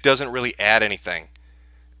when it doesn't really add anything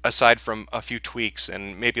aside from a few tweaks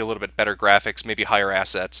and maybe a little bit better graphics, maybe higher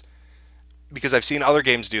assets. Because I've seen other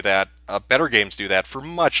games do that, better games do that for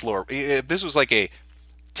much lower. If this was like a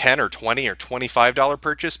 10 or 20 or $25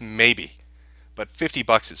 purchase, maybe. But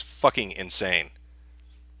 $50 is fucking insane.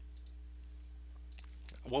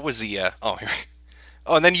 What was the oh here?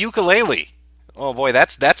 Oh, and then Ukulele. Oh boy,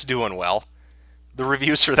 that's doing well. The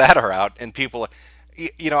reviews for that are out, and people,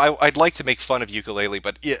 I'd like to make fun of Ukulele,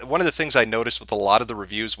 but one of the things I noticed with a lot of the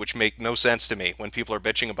reviews, which make no sense to me when people are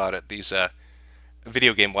bitching about it, these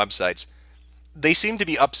video game websites, they seem to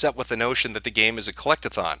be upset with the notion that the game is a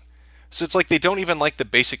collectathon. So it's like they don't even like the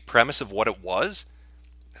basic premise of what it was.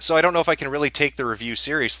 So I don't know if I can really take the review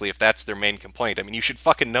seriously if that's their main complaint. I mean, you should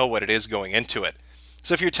fucking know what it is going into it.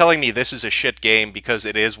 So if you're telling me this is a shit game because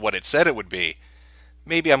it is what it said it would be,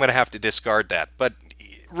 maybe I'm going to have to discard that. But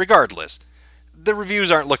regardless, the reviews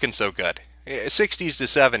aren't looking so good. 60s to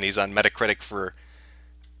 70s on Metacritic for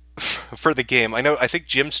the game. I think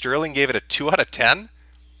Jim Sterling gave it a 2 out of 10.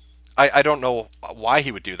 I don't know why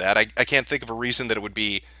he would do that. I can't think of a reason that it would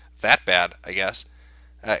be that bad, I guess.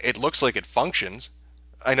 It looks like it functions.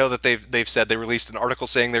 I know that they've said they released an article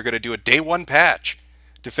saying they're going to do a day one patch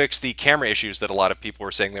to fix the camera issues that a lot of people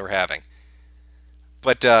were saying they were having.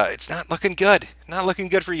 But it's not looking good. Not looking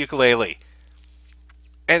good for Ukulele.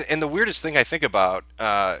 And the weirdest thing I think about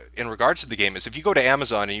in regards to the game is if you go to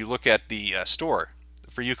Amazon and you look at the store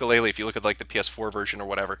for Ukulele, if you look at like the PS4 version or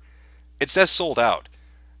whatever, it says sold out.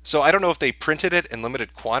 So I don't know if they printed it in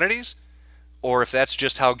limited quantities or if that's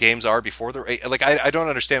just how games are before the... Like, I don't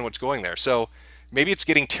understand what's going there. So maybe it's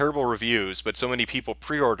getting terrible reviews, but so many people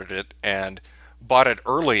pre-ordered it and bought it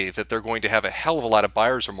early that they're going to have a hell of a lot of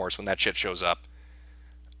buyer's remorse when that shit shows up.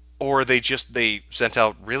 Or they sent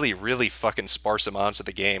out really, really fucking sparse amounts of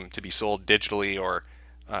the game to be sold digitally or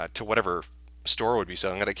to whatever store would be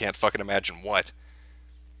selling it. I can't fucking imagine what.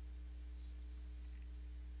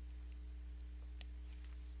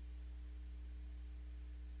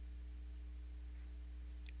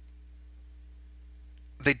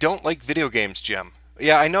 They don't like video games, Jim.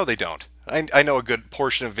 Yeah, I know they don't. I know a good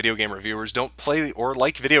portion of video game reviewers don't play or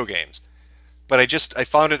like video games. But I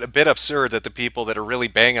found it a bit absurd that the people that are really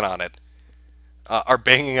banging on it are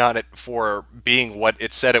banging on it for being what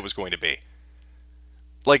it said it was going to be.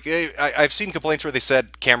 Like, I've seen complaints where they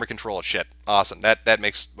said camera control is shit. Awesome.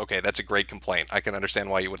 Okay, that's a great complaint. I can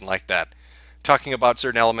understand why you wouldn't like that. Talking about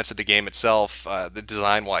certain elements of the game itself, the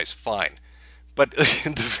design-wise, fine. But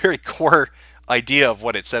the very core idea of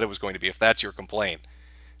what it said it was going to be, if that's your complaint,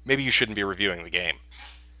 maybe you shouldn't be reviewing the game.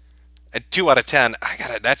 At 2 out of 10,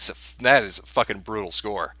 that is a fucking brutal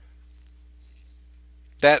score.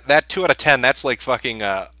 That 2 out of 10, that's like fucking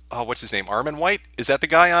what's his name? Armin White? Is that the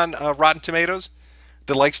guy on Rotten Tomatoes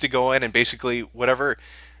that likes to go in and basically whatever?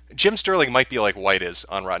 Jim Sterling might be like White is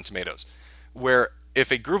on Rotten Tomatoes, where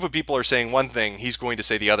if a group of people are saying one thing, he's going to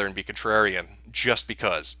say the other and be contrarian just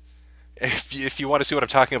because. If you want to see what I'm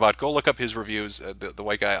talking about, go look up his reviews, the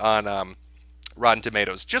white guy on Rotten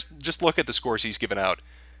Tomatoes. Just look at the scores he's given out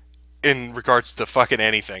in regards to fucking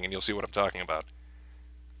anything, and you'll see what I'm talking about.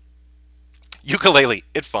 Ukulele,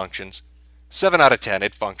 it functions. 7 out of 10,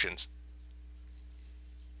 it functions.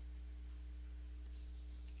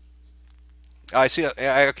 I see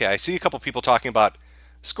a couple people talking about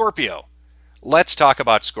Scorpio. Let's talk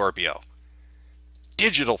about Scorpio.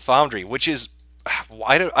 Digital Foundry, which is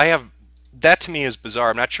that to me is bizarre.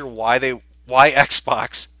 I'm not sure why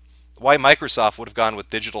Microsoft would have gone with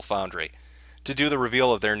Digital Foundry to do the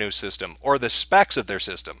reveal of their new system or the specs of their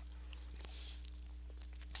system.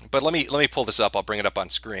 But let me pull this up. I'll bring it up on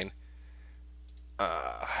screen.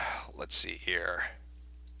 Let's see here.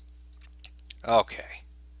 Okay.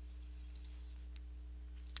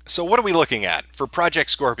 So what are we looking at for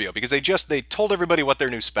Project Scorpio? Because they told everybody what their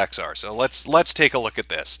new specs are. So let's take a look at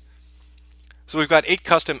this. So we've got 8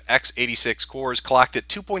 custom x86 cores clocked at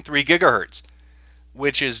 2.3 gigahertz,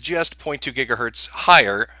 which is just 0.2 gigahertz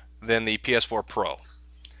higher than the PS4 Pro.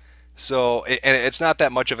 So, and it's not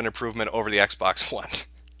that much of an improvement over the Xbox One.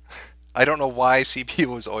 I don't know why CPU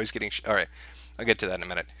was always getting... Alright, I'll get to that in a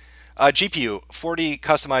minute. GPU, 40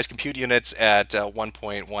 customized compute units at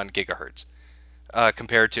 1.1 gigahertz,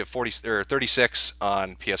 compared to 36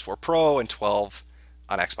 on PS4 Pro and 12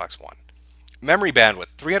 on Xbox One. Memory bandwidth,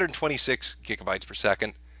 326 gigabytes per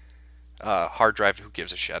second. Hard drive, who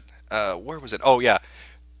gives a shit? Where was it? Oh, yeah.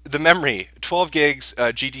 The memory, 12 gigs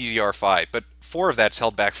GDDR5, but 4 of that's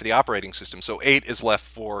held back for the operating system, so 8 is left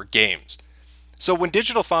for games. So when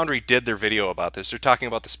Digital Foundry did their video about this, they're talking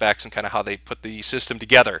about the specs and kind of how they put the system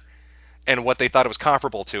together and what they thought it was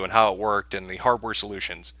comparable to and how it worked and the hardware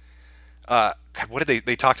solutions. God, what did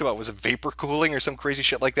they talked about? Was it vapor cooling or some crazy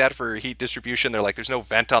shit like that for heat distribution? They're like, there's no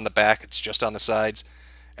vent on the back, it's just on the sides.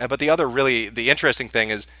 But the interesting thing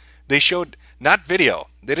is they showed not video.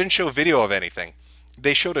 They didn't show video of anything.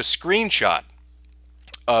 They showed a screenshot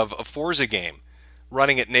of a Forza game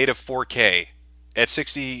running at native 4K at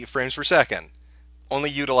 60 frames per second, only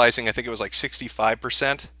utilizing, I think it was like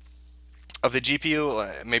 65% of the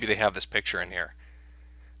GPU. Maybe they have this picture in here.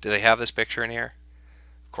 Do they have this picture in here?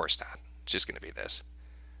 Of course not. It's just going to be this.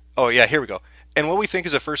 Oh, yeah, here we go. And what we think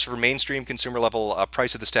is a first for mainstream consumer level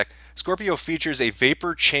price of this tech, Scorpio features a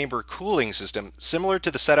vapor chamber cooling system similar to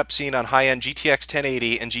the setup seen on high-end GTX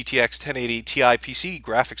 1080 and GTX 1080 Ti PC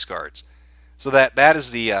graphics cards. So that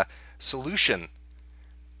is the solution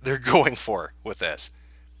they're going for with this.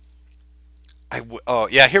 Oh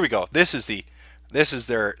yeah, here we go. This is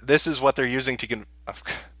what they're using to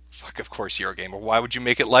fuck, of course, Eurogamer. Why would you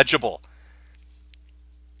make it legible?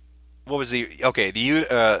 What was the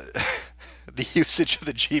the usage of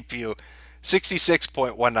the GPU,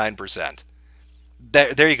 66.19%.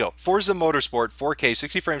 There you go. Forza Motorsport 4K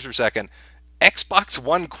 60 frames per second, Xbox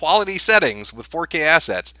One quality settings with 4K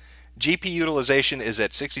assets. GPU utilization is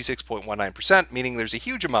at 66.19%, meaning there's a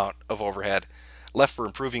huge amount of overhead left for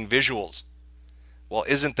improving visuals. Well,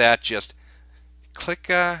 isn't that just click?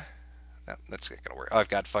 No, that's not gonna work. Oh, I've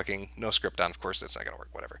got fucking no script on. Of course, that's not gonna work.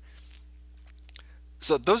 Whatever.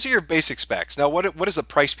 So those are your basic specs. Now, what is the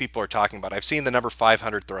price people are talking about? I've seen the number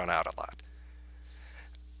 500 thrown out a lot.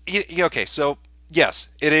 Okay, so yes,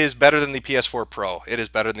 it is better than the PS4 Pro. It is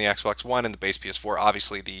better than the Xbox One and the base PS4.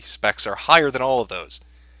 Obviously, the specs are higher than all of those.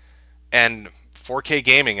 And 4K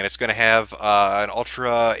gaming, and it's going to have an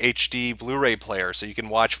Ultra HD Blu-ray player, so you can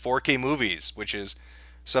watch 4K movies, which is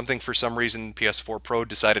something for some reason PS4 Pro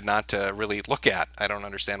decided not to really look at. I don't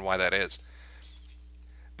understand why that is.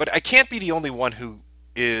 But I can't be the only one who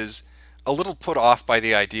is a little put off by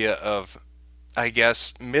the idea of, I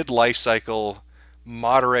guess, mid-life cycle,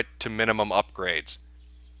 moderate to minimum upgrades.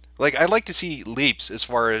 Like, I'd like to see leaps as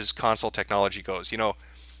far as console technology goes. You know,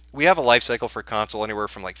 we have a life cycle for console anywhere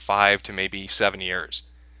from like 5 to maybe 7 years.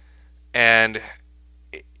 And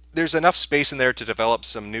there's enough space in there to develop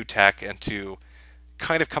some new tech and to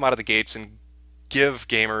kind of come out of the gates and give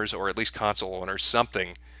gamers, or at least console owners,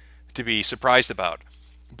 something to be surprised about.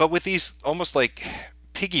 But with these almost like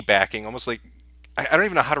piggybacking, almost like, I don't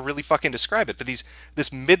even know how to really fucking describe it, but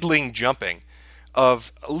this middling jumping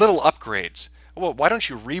of little upgrades. Well, why don't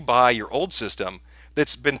you rebuy your old system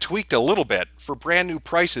that's been tweaked a little bit for brand new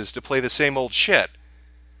prices to play the same old shit?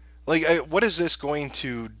 Like, what is this going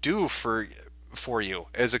to do for you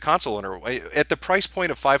as a console owner? At the price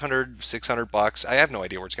point of 500, 600 bucks, I have no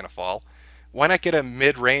idea where it's going to fall. Why not get a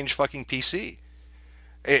mid-range fucking PC?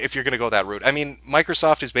 If you're going to go that route. I mean,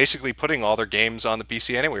 Microsoft is basically putting all their games on the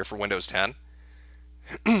PC anyway for Windows 10.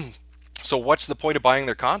 So what's the point of buying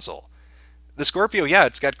their console? The Scorpio, yeah,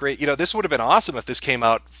 it's got great... You know, this would have been awesome if this came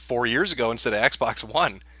out 4 years ago instead of Xbox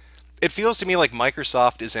One. It feels to me like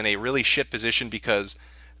Microsoft is in a really shit position because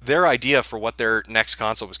their idea for what their next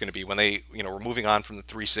console was going to be when they, were moving on from the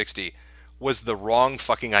 360 was the wrong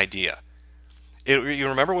fucking idea. You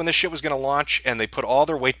remember when this shit was going to launch and they put all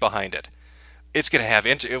their weight behind it? It's going to have,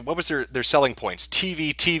 what was their selling points?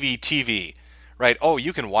 TV, TV, TV, right? Oh,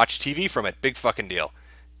 you can watch TV from it. Big fucking deal.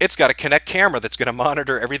 It's got a Kinect camera that's going to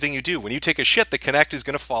monitor everything you do. When you take a shit, the Kinect is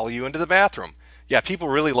going to follow you into the bathroom. Yeah, people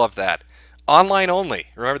really love that. Online only.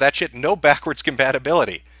 Remember that shit? No backwards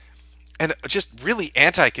compatibility. And just really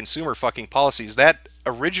anti-consumer fucking policies. That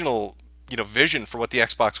original, vision for what the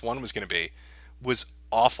Xbox One was going to be was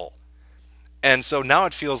awful. And so now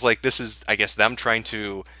it feels like this is, I guess, them trying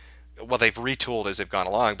to... Well, they've retooled as they've gone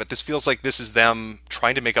along, but this feels like this is them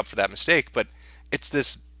trying to make up for that mistake, but it's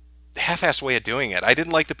this half-assed way of doing it. I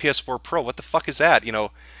didn't like the PS4 Pro. What the fuck is that?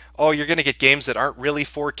 Oh, you're going to get games that aren't really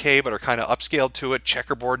 4K, but are kind of upscaled to it,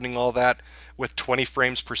 checkerboarding all that with 20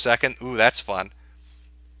 frames per second. Ooh, that's fun.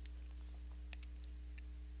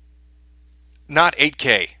 Not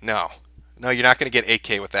 8K. No. No, you're not going to get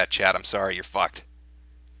 8K with that, chat. I'm sorry, you're fucked.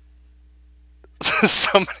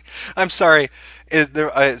 I'm sorry.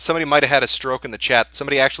 Somebody might have had a stroke in the chat.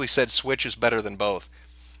 Somebody actually said Switch is better than both.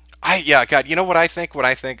 Yeah, God, you know what I think? What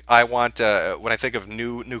I think I want when I think of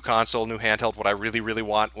new console, new handheld, what I really, really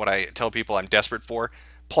want, what I tell people I'm desperate for,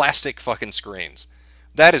 plastic fucking screens.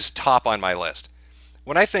 That is top on my list.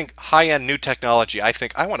 When I think high-end new technology, I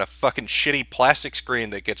think I want a fucking shitty plastic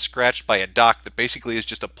screen that gets scratched by a dock that basically is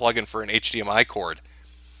just a plug-in for an HDMI cord,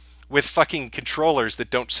 with fucking controllers that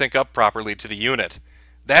don't sync up properly to the unit.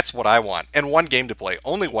 That's what I want. And one game to play.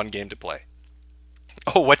 Only one game to play.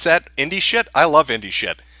 Oh, what's that? Indie shit? I love indie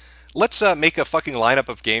shit. Let's make a fucking lineup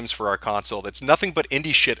of games for our console that's nothing but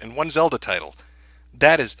indie shit and one Zelda title.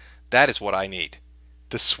 That is what I need.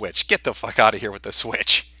 The Switch. Get the fuck out of here with the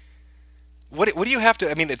Switch. What do you have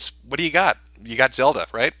to... I mean, what do you got? You got Zelda,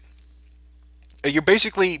 right? You're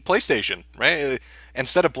basically PlayStation, right?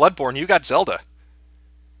 Instead of Bloodborne, you got Zelda.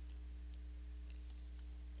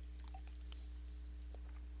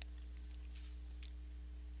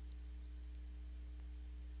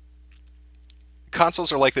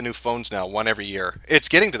 Consoles are like the new phones now, one every year. It's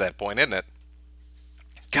getting to that point, isn't it?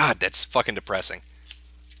 God, that's fucking depressing.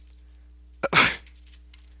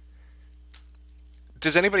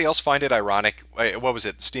 Does anybody else find it ironic? What was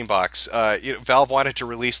it? Steambox. Valve wanted to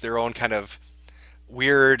release their own kind of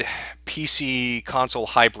weird PC console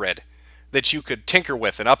hybrid that you could tinker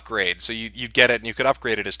with and upgrade. So you'd get it and you could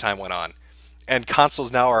upgrade it as time went on. And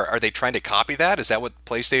consoles now, are they trying to copy that? Is that what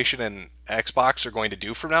PlayStation and Xbox are going to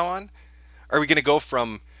do from now on? Are we going to go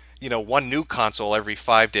from, one new console every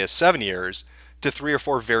 5 to 7 years to 3 or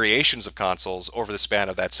 4 variations of consoles over the span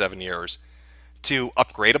of that 7 years to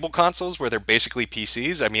upgradable consoles where they're basically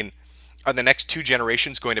PCs? I mean, are the next 2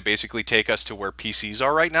 generations going to basically take us to where PCs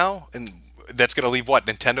are right now? And that's going to leave what?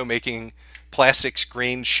 Nintendo making plastic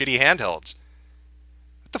screen shitty handhelds.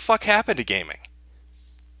 What the fuck happened to gaming?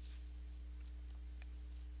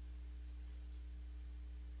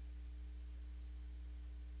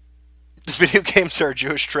 Video games are a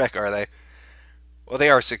Jewish trick, are they? Well, they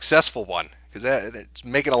are a successful one, because it's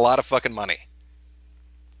making a lot of fucking money.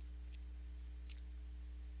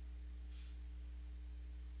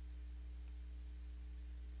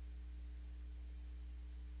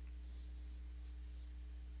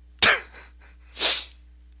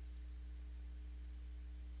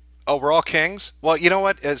 Oh, we're all kings? Well, you know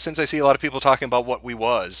what? Since I see a lot of people talking about what we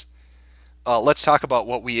was, let's talk about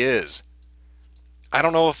what we is. I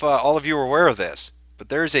don't know if all of you are aware of this, but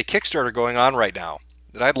there is a Kickstarter going on right now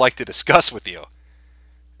that I'd like to discuss with you.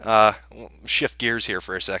 Shift gears here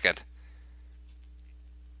for a second.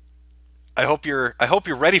 I hope you're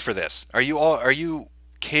ready for this. Are you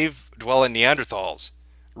cave dwelling Neanderthals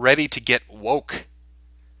ready to get woke?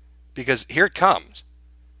 Because here it comes.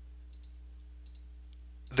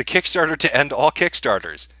 The Kickstarter to end all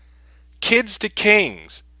Kickstarters. Kids to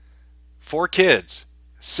Kings. 4 kids,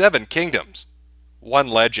 7 kingdoms, 1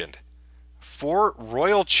 legend. 4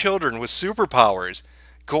 royal children with superpowers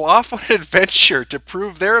go off on an adventure to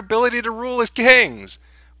prove their ability to rule as kings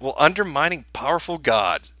while undermining powerful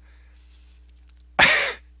gods.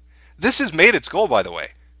 This has made its goal, by the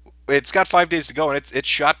way. It's got 5 days to go, and it's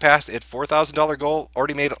shot past its $4,000 goal.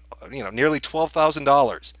 Already made nearly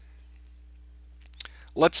 $12,000.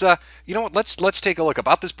 Let's let's take a look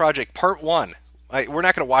about this project. Part 1. We're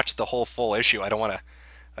not going to watch the whole full issue. I don't want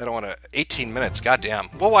to. 18 minutes. Goddamn.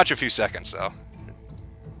 We'll watch a few seconds though.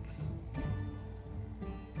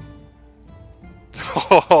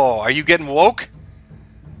 Oh, are you getting woke?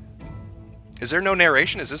 Is there no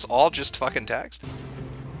narration? Is this all just fucking text?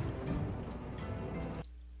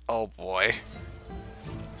 Oh boy.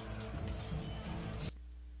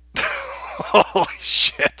 Holy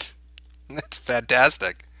shit. That's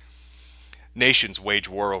fantastic. Nations wage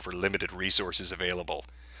war over limited resources available.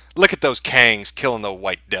 Look at those Kangs killing the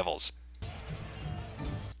white devils.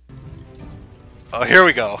 Oh, here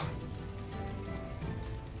we go.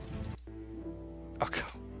 Okay.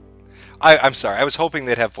 I'm sorry. I was hoping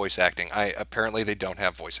they'd have voice acting. Apparently they don't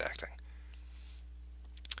have voice acting.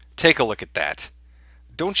 Take a look at that.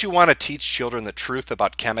 Don't you want to teach children the truth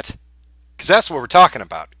about Kemet? Because that's what we're talking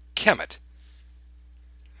about. Kemet.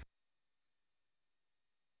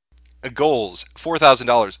 Goals,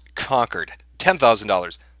 $4,000, conquered.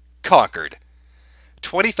 $10,000, conquered.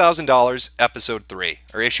 $20,000, episode 3,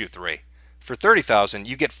 or issue 3. For $30,000,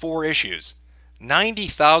 you get 4 issues.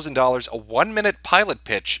 $90,000, a 1-minute pilot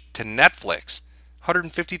pitch to Netflix.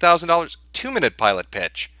 $150,000, 2-minute pilot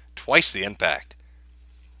pitch. Twice the impact.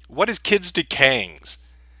 What is Kids to Kangs?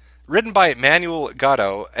 Written by Manuel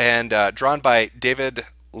Gatto and drawn by David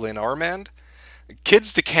Lenormand.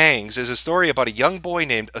 Kids to Kangs is a story about a young boy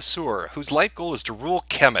named Asur whose life goal is to rule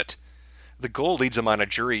Kemet. The goal leads him on a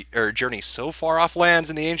journey so far off lands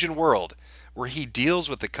in the ancient world, where he deals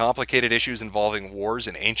with the complicated issues involving wars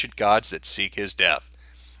and ancient gods that seek his death.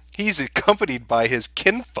 He's accompanied by his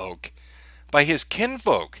kinfolk.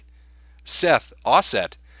 Seth,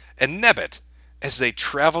 Osset, and Nebbit as they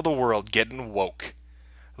travel the world getting woke.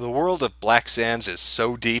 The world of Black Sands is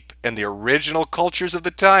so deep, and the original cultures of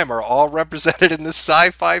the time are all represented in this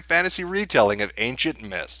sci-fi fantasy retelling of ancient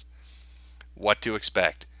myths. What to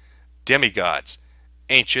expect? Demigods,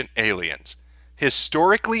 ancient aliens,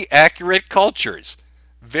 historically accurate cultures,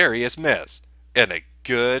 various myths, and a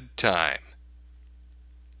good time.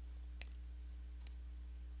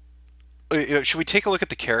 Should we take a look at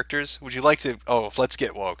the characters? Would you like to? Oh, let's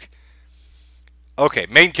get woke. Okay,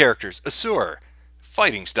 main characters. Asur,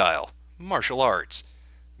 fighting style, martial arts,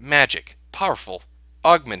 magic, powerful,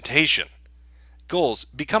 augmentation. Goals,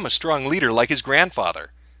 become a strong leader like his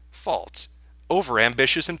grandfather. Faults,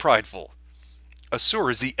 overambitious and prideful. Asur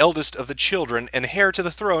is the eldest of the children and heir to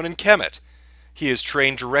the throne in Kemet. He has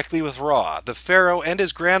trained directly with Ra, the pharaoh, and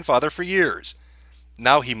his grandfather for years.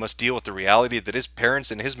 Now he must deal with the reality that his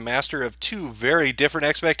parents and his master have two very different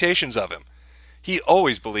expectations of him. He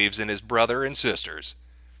always believes in his brother and sisters.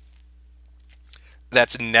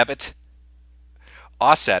 That's Nebbit.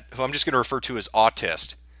 Osset, who I'm just going to refer to as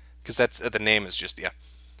Autist, because that's the name is just, yeah.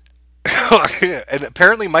 And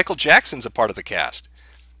apparently Michael Jackson's a part of the cast.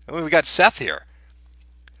 We got Seth here.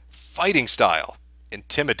 Fighting style,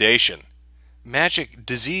 intimidation, magic,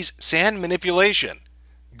 disease, sand manipulation.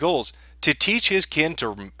 Goals, to teach his kin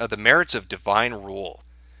to the merits of divine rule.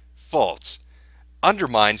 Faults,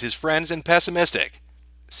 undermines his friends and pessimistic.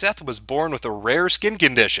 Seth was born with a rare skin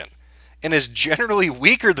condition and is generally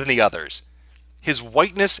weaker than the others. His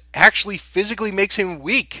whiteness actually physically makes him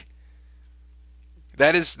weak.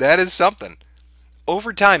 That is something.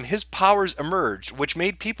 Over time, his powers emerged, which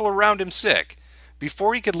made people around him sick.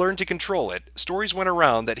 Before he could learn to control it, stories went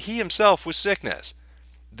around that he himself was sickness.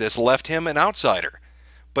 This left him an outsider,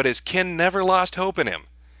 but his kin never lost hope in him.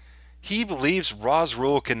 He believes Ra's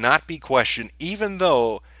rule cannot be questioned, even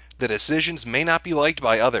though the decisions may not be liked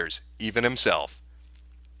by others, even himself.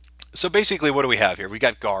 So basically, what do we have here? We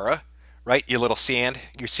got Gara, right? Your little sand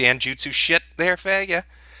jutsu shit there, fag, yeah?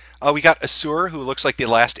 We got Asur, who looks like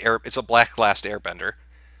it's a black last airbender.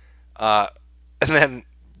 And then,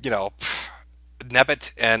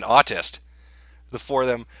 Nebbit and Autist, the four of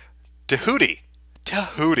them. Tahuti,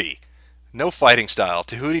 no fighting style.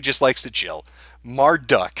 Tahuti just likes to chill.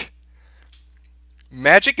 Marduk,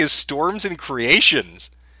 magic is storms and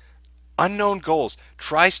creations. Unknown goals,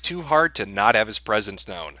 tries too hard to not have his presence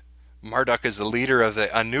known. Marduk is the leader of the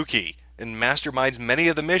Anuki and masterminds many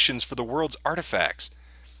of the missions for the world's artifacts.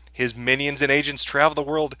 His minions and agents travel the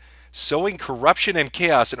world sowing corruption and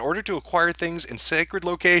chaos in order to acquire things in sacred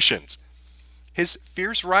locations. His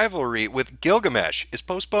fierce rivalry with Gilgamesh is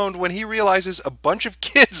postponed when he realizes a bunch of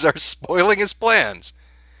kids are spoiling his plans,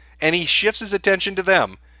 and he shifts his attention to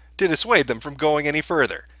them to dissuade them from going any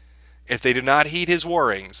further. If they do not heed his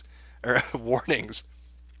warnings,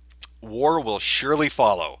 war will surely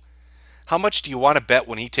follow. How much do you want to bet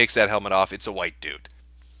when he takes that helmet off, it's a white dude?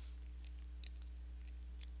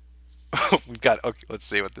 Okay, let's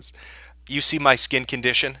see what this... You see my skin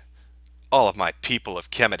condition? All of my people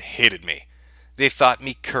of Kemet hated me. They thought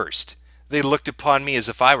me cursed. They looked upon me as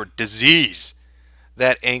if I were disease.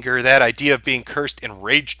 That anger, that idea of being cursed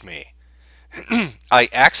enraged me. I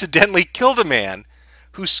accidentally killed a man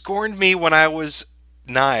who scorned me when I was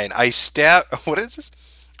 9. What is this?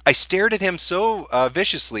 I stared at him so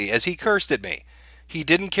viciously as he cursed at me. He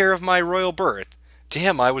didn't care of my royal birth. To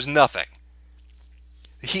him, I was nothing.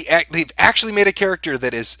 They've actually made a character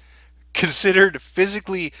that is considered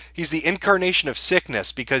physically, he's the incarnation of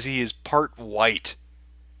sickness because he is part white.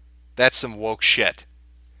 That's some woke shit.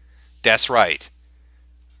 That's right.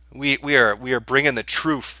 We are bringing the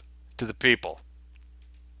truth to the people.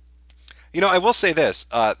 I will say this: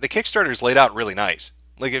 the Kickstarter's laid out really nice.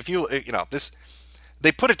 Like if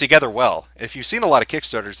they put it together well. If you've seen a lot of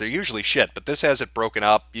Kickstarters, they're usually shit, but this has it broken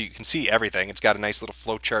up. You can see everything. It's got a nice little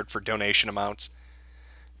flowchart for donation amounts.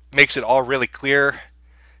 Makes it all really clear.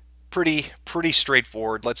 Pretty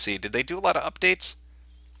straightforward. Let's see. Did they do a lot of updates?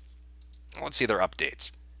 Let's see their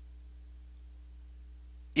updates.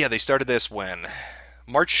 Yeah, they started this when?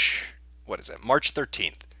 March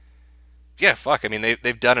 13th. Yeah, fuck. I mean,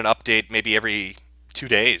 they've done an update maybe every 2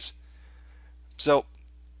 days. So,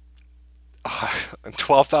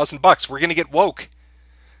 $12,000. We're gonna get woke.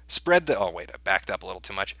 Oh wait, I backed up a little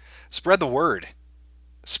too much. Spread the word.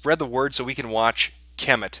 Spread the word so we can watch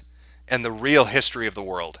Kemet and the real history of the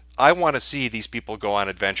world. I want to see these people go on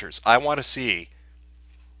adventures. I want to see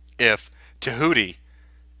if Tahuti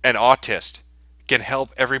and Autist can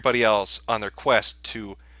help everybody else on their quest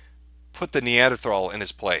to put the Neanderthal in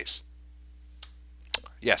his place.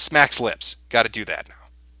 Yeah, smacks lips. Got to do that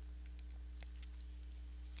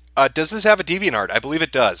Does this have a DeviantArt? I believe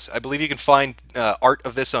it does. I believe you can find art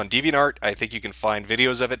of this on DeviantArt. I think you can find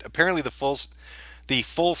videos of it. Apparently, the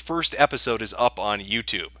full first episode is up on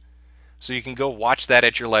YouTube, so you can go watch that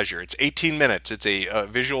at your leisure. It's 18 minutes. It's a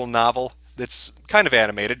visual novel that's kind of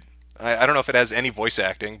animated. I don't know if it has any voice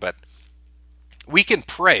acting, but we can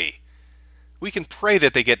pray. We can pray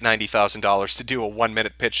that they get $90,000 to do a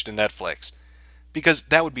 1-minute pitch to Netflix, because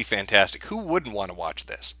that would be fantastic. Who wouldn't want to watch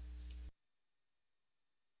this?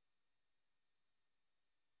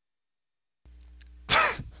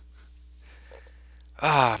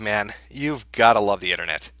 Ah, man, you've got to love the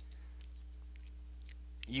internet.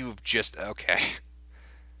 You've just okay.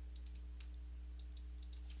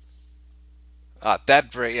 Yeah,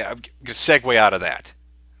 I'm gonna segue out of that.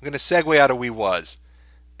 I'm gonna segue out of We Was.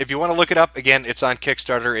 If you want to look it up again, it's on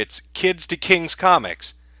Kickstarter. It's Kids to Kings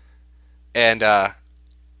Comics, and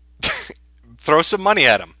throw some money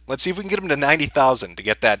at him. Let's see if we can get him to 90,000 to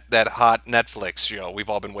get that hot Netflix show we've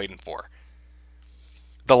all been waiting for.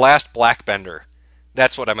 The Last Blackbender.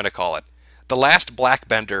 That's what I'm going to call it. The Last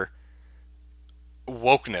Blackbender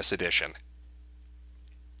Wokeness Edition.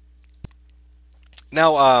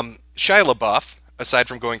 Now, Shia LaBeouf, aside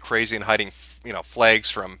from going crazy and hiding, flags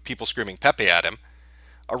from people screaming Pepe at him,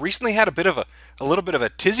 recently had a little bit of a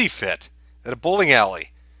tizzy fit at a bowling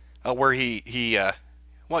alley, where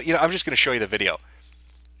I'm just going to show you the video.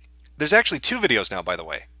 There's actually 2 videos now, by the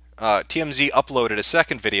way. TMZ uploaded a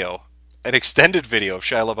second video, an extended video of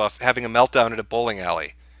Shia LaBeouf having a meltdown at a bowling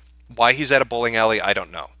alley. Why he's at a bowling alley, I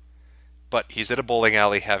don't know. But he's at a bowling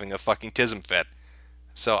alley having a fucking tism fit.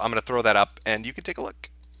 So I'm going to throw that up, and you can take a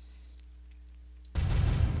look.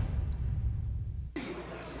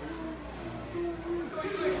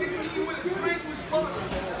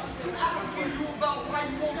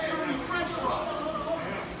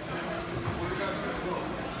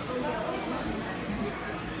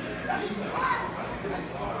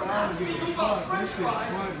 You about French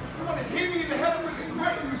fries? You want to hit me in the head with a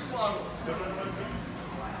great juice bottle?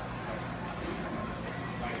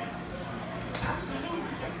 Absolutely.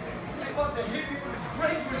 They about to hit me with a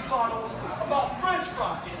great juice bottle about French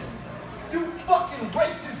fries. You fucking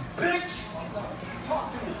racist bitch!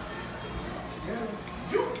 Talk to me.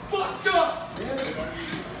 You fucked up!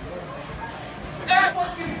 And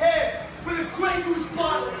fucking head with a Grey Goose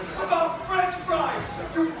bottle about French fries!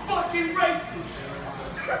 You fucking racist!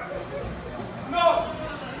 No!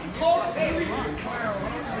 Call the police!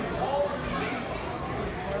 Call the police!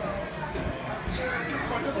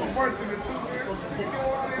 This one works in the 2 minutes. You know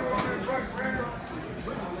why they want their drugs, man?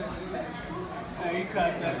 Hey, he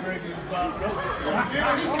caught that Grey Goose bottle. He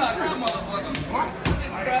caught that motherfucker.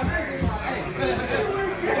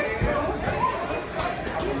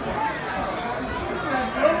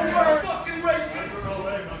 Fucking racist!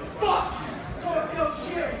 Fuck! Talk your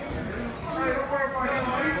shit! Don't worry about him.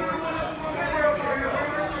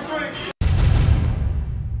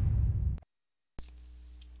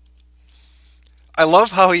 I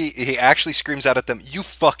love how he actually screams out at them, "You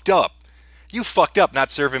fucked up! You fucked up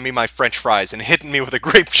not serving me my French fries and hitting me with a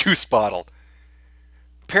grape juice bottle."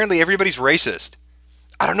 Apparently everybody's racist.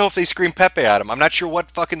 I don't know if they scream Pepe at him. I'm not sure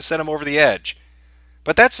what fucking sent him over the edge.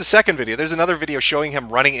 But that's the second video. There's another video showing him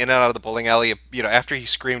running in and out of the bowling alley, after he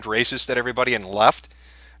screamed racist at everybody and left.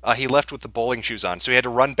 He left with the bowling shoes on, so he had to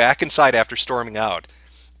run back inside after storming out,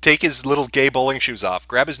 take his little gay bowling shoes off,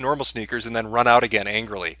 grab his normal sneakers, and then run out again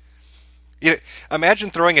angrily. Imagine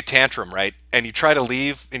throwing a tantrum, right? And you try to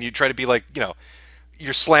leave, and you try to be like,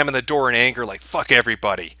 you're slamming the door in anger, like, fuck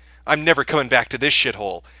everybody. I'm never coming back to this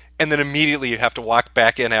shithole. And then immediately you have to walk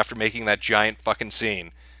back in after making that giant fucking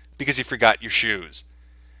scene because you forgot your shoes.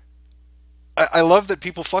 I love that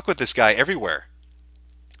people fuck with this guy everywhere.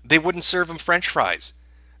 They wouldn't serve him French fries.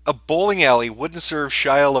 A bowling alley wouldn't serve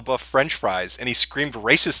Shia LaBeouf French fries, and he screamed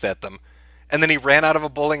racist at them, and then he ran out of a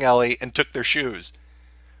bowling alley and took their shoes.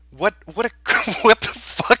 What the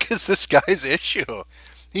fuck is this guy's issue?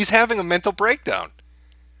 He's having a mental breakdown.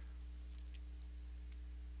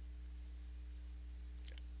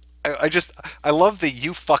 I love the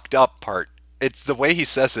 "you fucked up" part. It's the way he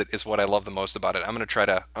says it is what I love the most about it. I'm gonna try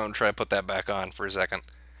to put that back on for a second.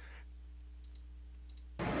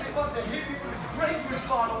 They about to hit me with a grape juice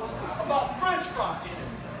bottle about French fries.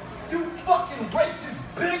 You fucking racist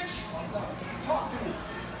bitch! Talk to me.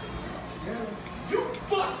 You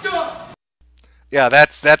fucked up! Yeah,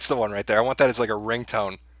 that's the one right there. I want that as like a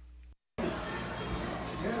ringtone.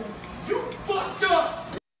 You fucked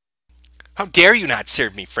up! How dare you not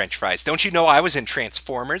serve me French fries? Don't you know I was in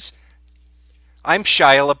Transformers? I'm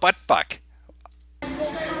Shia LaBeouf.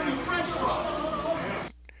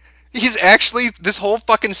 He's actually, this whole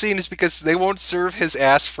fucking scene is because they won't serve his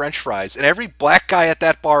ass French fries, and every black guy at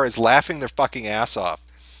that bar is laughing their fucking ass off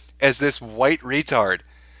as this white retard,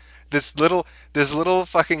 this little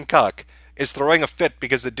fucking cuck, is throwing a fit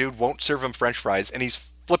because the dude won't serve him French fries, and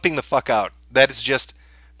he's flipping the fuck out. That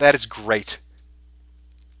is great.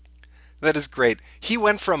 That is great. He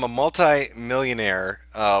went from a multi-millionaire,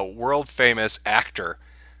 world famous actor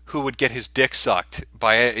who would get his dick sucked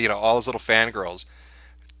by all his little fangirls,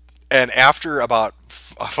 and after about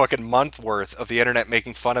a fucking month worth of the internet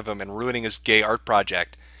making fun of him and ruining his gay art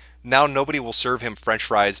project, now nobody will serve him French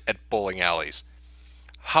fries at bowling alleys.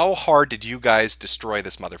 How hard did you guys destroy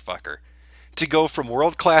this motherfucker? To go from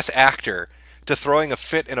world class actor to throwing a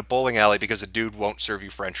fit in a bowling alley because a dude won't serve you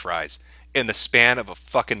French fries in the span of a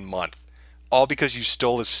fucking month. All because you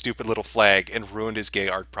stole his stupid little flag and ruined his gay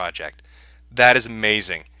art project. That is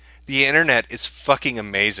amazing. The internet is fucking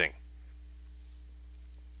amazing.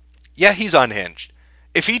 Yeah, he's unhinged.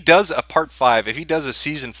 If he does a part 5, if he does a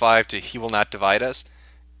season 5 to He Will Not Divide Us,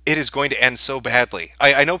 it is going to end so badly.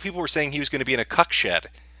 I know people were saying he was going to be in a cuck shed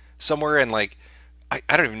somewhere in, like, I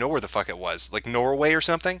don't even know where the fuck it was, like Norway or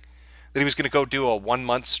something. That he was going to go do a 1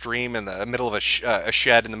 month stream in the middle of a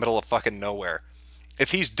shed in the middle of fucking nowhere.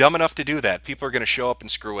 If he's dumb enough to do that, people are going to show up and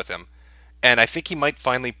screw with him. And I think he might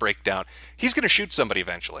finally break down. He's going to shoot somebody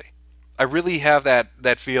eventually. I really have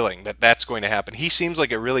that feeling that that's going to happen. He seems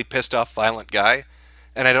like a really pissed off, violent guy,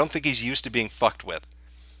 and I don't think he's used to being fucked with.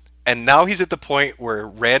 And now he's at the point where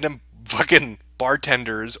random fucking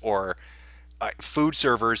bartenders or food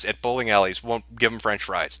servers at bowling alleys won't give him French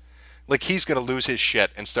fries. Like, he's going to lose his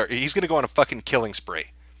shit and he's going to go on a fucking killing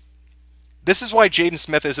spree. This is why Jaden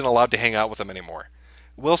Smith isn't allowed to hang out with him anymore.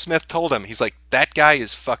 Will Smith told him, he's like, that guy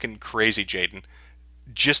is fucking crazy, Jaden.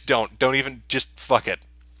 Just don't even, just fuck it.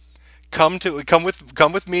 Come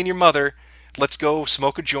with me and your mother. Let's go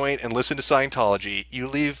smoke a joint and listen to Scientology. You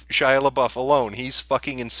leave Shia LaBeouf alone. He's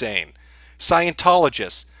fucking insane.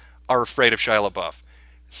 Scientologists are afraid of Shia LaBeouf.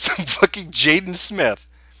 Some fucking Jaden Smith,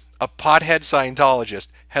 a pothead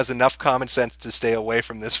Scientologist, has enough common sense to stay away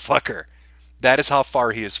from this fucker. That is how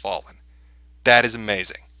far he has fallen. That is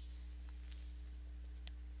amazing.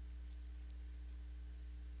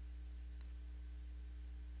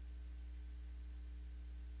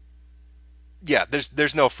 Yeah,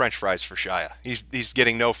 there's no French fries for Shia. He's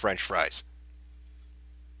getting no French fries.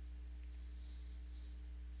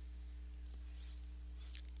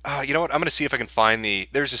 You know what? I'm gonna see if I can find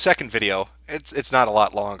There's a second video. It's not a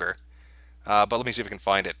lot longer, but let me see if I can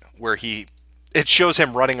find it where it shows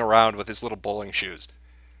him running around with his little bowling shoes.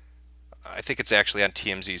 I think it's actually on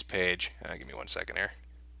TMZ's page. Give me 1 second here.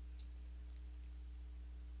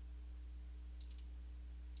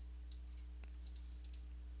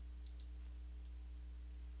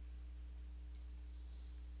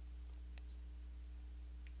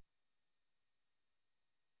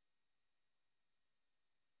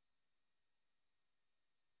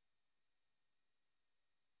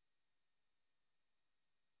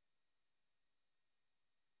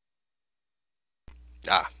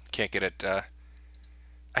 Can't get it.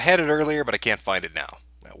 I had it earlier, but I can't find it now.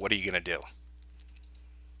 What are you gonna do?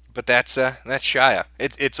 But that's Shia.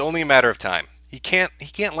 It's only a matter of time. He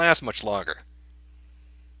can't last much longer.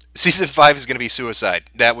 Season 5 is gonna be suicide.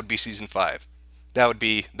 That would be season 5. That would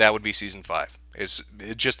be season 5. Is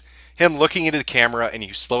it just him looking into the camera and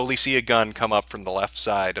you slowly see a gun come up from the left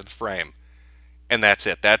side of the frame, and that's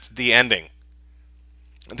it. That's the ending.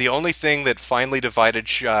 The only thing that finally divided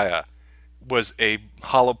Shia was a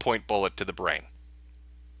hollow point bullet to the brain.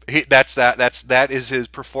 That is his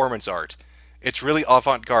performance art. It's really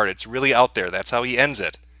avant-garde. It's really out there. That's how he ends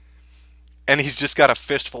it. And he's just got a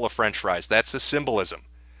fistful of French fries. That's the symbolism.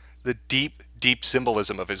 The deep, deep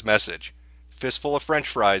symbolism of his message. Fistful of French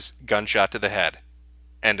fries, gunshot to the head.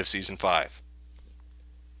 End of season 5.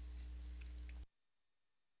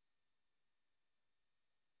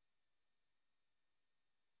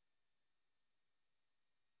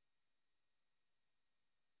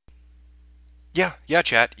 Yeah,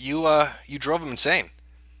 chat. You drove him insane.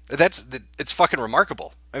 It's fucking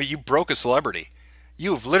remarkable. I mean, you broke a celebrity.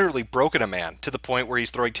 You have literally broken a man to the point where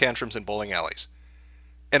he's throwing tantrums in bowling alleys.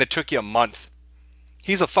 And it took you a month.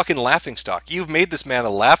 He's a fucking laughingstock. You've made this man a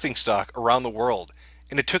laughingstock around the world,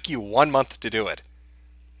 and it took you 1 month to do it.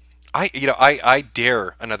 I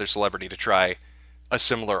dare another celebrity to try a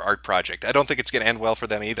similar art project. I don't think it's going to end well for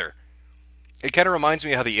them either. It kind of reminds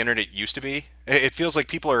me of how the internet used to be. It feels like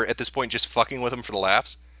people are at this point just fucking with them for the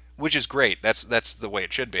laughs, which is great. That's the way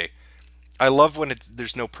it should be. I love when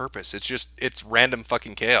there's no purpose. It's random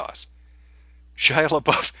fucking chaos. Shia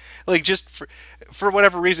LaBeouf, like, just for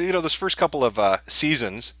whatever reason, those first couple of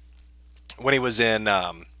seasons, when he was in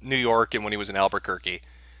New York and when he was in Albuquerque.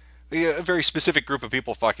 A very specific group of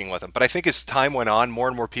people fucking with him. But I think as time went on, more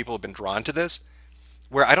and more people have been drawn to this,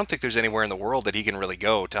 where I don't think there's anywhere in the world that he can really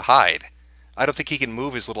go to hide. I don't think he can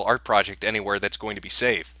move his little art project anywhere that's going to be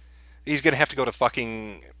safe. He's going to have to go to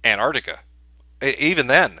fucking Antarctica. Even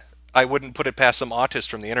then, I wouldn't put it past some autist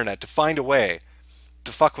from the internet to find a way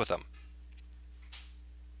to fuck with him.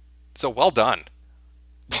 So well done.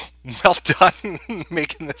 Well done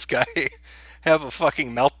making this guy have a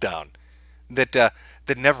fucking meltdown that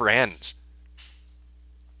never ends.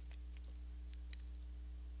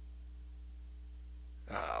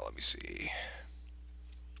 Let me see.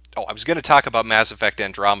 Oh, I was going to talk about Mass Effect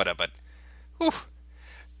Andromeda, but... Whew.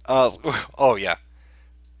 Oh, yeah.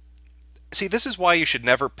 See, this is why you should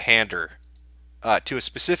never pander to a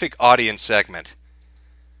specific audience segment.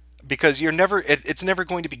 Because it's never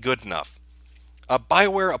going to be good enough.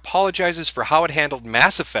 BioWare apologizes for how it handled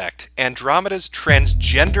Mass Effect Andromeda's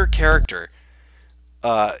transgender character.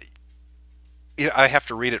 I have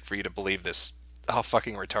to read it for you to believe this. How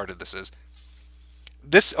fucking retarded this is.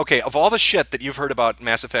 Okay, of all the shit that you've heard about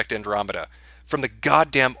Mass Effect Andromeda, from the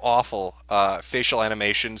goddamn awful facial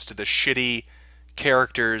animations to the shitty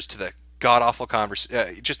characters to the god-awful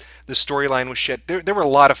just the storyline was shit. There were a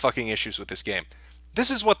lot of fucking issues with this game.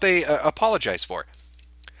 This is what they apologize for.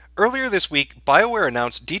 Earlier this week, BioWare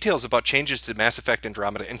announced details about changes to Mass Effect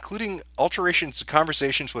Andromeda, including alterations to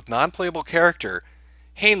conversations with non-playable character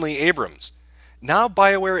Hanley Abrams. Now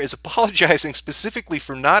BioWare is apologizing specifically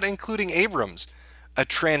for not including Abrams, a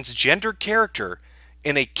transgender character,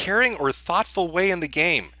 in a caring or thoughtful way in the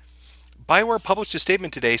game. BioWare published a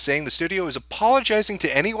statement today saying the studio is apologizing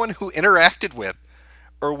to anyone who interacted with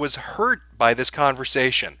or was hurt by this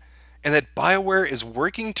conversation, and that BioWare is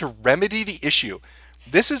working to remedy the issue.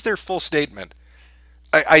 This is their full statement.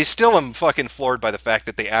 I still am fucking floored by the fact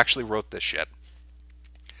that they actually wrote this shit.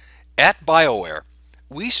 At BioWare,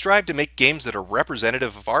 we strive to make games that are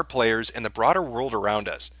representative of our players and the broader world around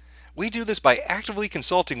us. We do this by actively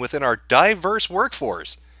consulting within our diverse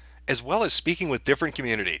workforce, as well as speaking with different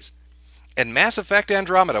communities. In Mass Effect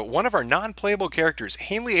Andromeda, one of our non-playable characters,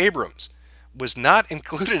 Hanley Abrams, was not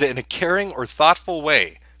included in a caring or thoughtful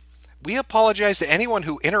way. We apologize to anyone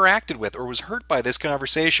who interacted with or was hurt by this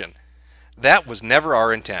conversation. That was never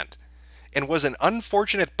our intent, and was an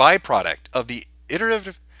unfortunate byproduct of the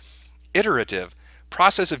iterative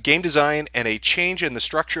process of game design and a change in the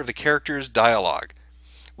structure of the character's dialogue.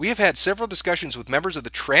 We have had several discussions with members of the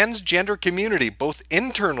transgender community, both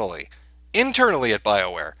internally at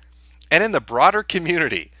BioWare, and in the broader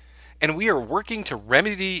community, and we are working to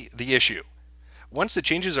remedy the issue. Once the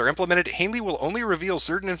changes are implemented, Hanley will only reveal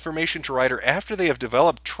certain information to writer after they have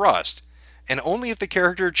developed trust, and only if the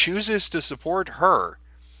character chooses to support her.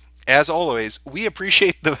 As always, we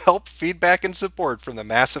appreciate the help, feedback, and support from the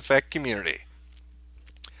Mass Effect community.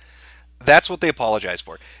 That's what they apologize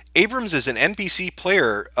for. Abrams is an NPC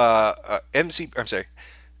player.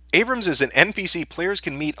 Abrams is an NPC players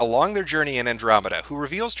can meet along their journey in Andromeda, who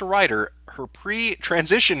reveals to writer her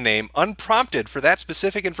pre-transition name unprompted for that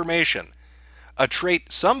specific information. A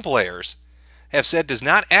trait some players have said does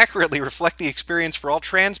not accurately reflect the experience for all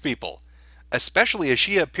trans people, especially as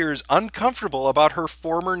she appears uncomfortable about her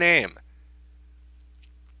former name.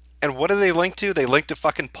 And what do they link to? They link to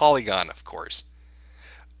fucking Polygon, of course.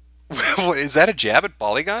 Is that a jab at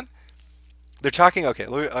Polygon? They're talking, okay,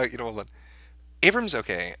 Abrams,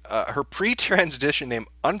 okay, her pre-transition name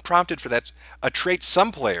unprompted for that, a trait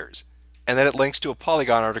some players, and then it links to a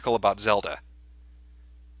Polygon article about Zelda.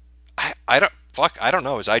 I don't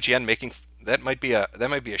know. Is IGN making that might be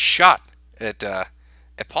a shot at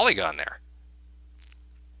Polygon there?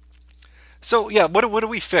 So yeah, what do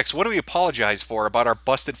we fix? What do we apologize for about our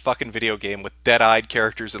busted fucking video game with dead-eyed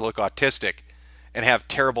characters that look autistic and have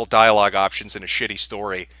terrible dialogue options and a shitty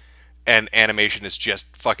story, and animation is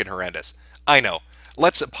just fucking horrendous? I know.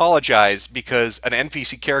 Let's apologize because an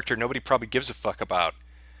NPC character nobody probably gives a fuck about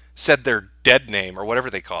said their dead name or whatever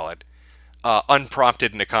they call it,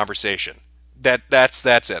 unprompted in a conversation. That's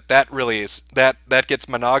it. That really is that gets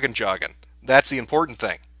my noggin jogging. That's the important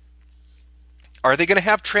thing. Are they going to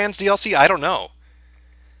have trans DLC? I don't know.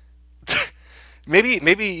 maybe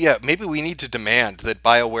we need to demand that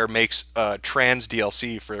BioWare makes trans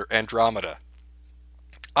DLC for Andromeda.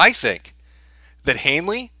 I think that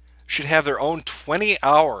Hanley should have their own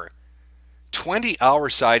 20-hour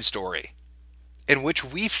side story in which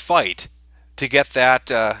we fight to get that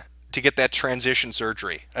transition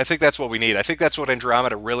surgery. I think that's what we need. I think that's what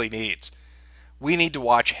Andromeda really needs. We need to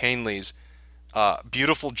watch Hanley's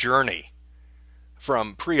beautiful journey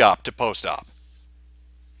from pre-op to post-op.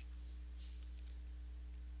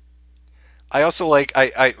 I also like,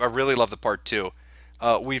 I really love the part too.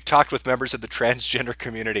 We've talked with members of the transgender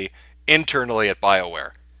community internally at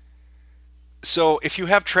BioWare. So if you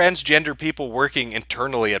have transgender people working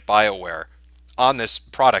internally at BioWare on this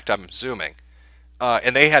product, I'm assuming,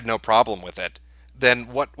 and they had no problem with it,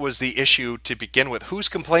 then what was the issue to begin with? Who's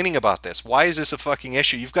complaining about this? Why is this a fucking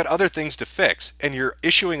issue? You've got other things to fix, and you're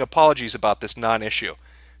issuing apologies about this non-issue.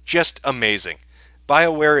 Just amazing.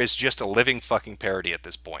 BioWare is just a living fucking parody at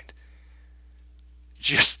this point.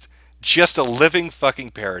 Just, just a living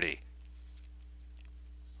fucking parody.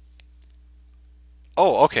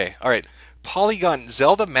 Oh, okay, all right. Polygon,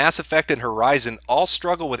 Zelda, Mass Effect, and Horizon all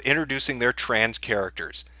struggle with introducing their trans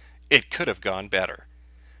characters. It could have gone better.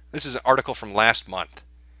 This is an article from last month.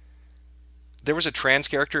 There was a trans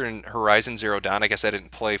character in Horizon Zero Dawn. I guess I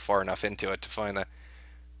didn't play far enough into it to find that.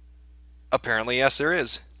 Apparently, yes, there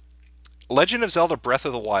is. Legend of Zelda Breath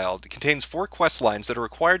of the Wild contains 4 quest lines that are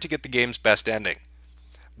required to get the game's best ending.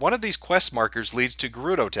 One of these quest markers leads to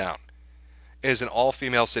Gerudo Town. It is an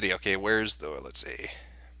all-female city. Okay, where's the... let's see.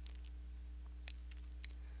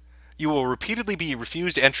 You will repeatedly be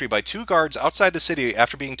refused entry by 2 guards outside the city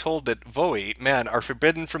after being told that Voi, men, are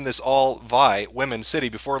forbidden from this all-Vi, women, city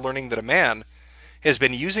before learning that a man has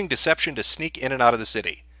been using deception to sneak in and out of the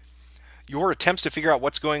city. Your attempts to figure out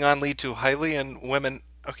what's going on lead to Hylian women...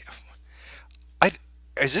 Okay.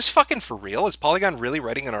 Is this fucking for real? Is Polygon really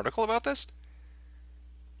writing an article about this?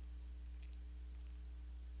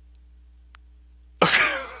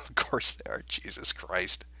 Of course they are. Jesus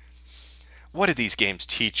Christ. What do these games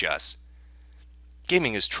teach us?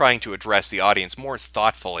 Gaming is trying to address the audience more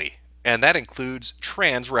thoughtfully, and that includes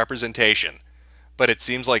trans representation. But it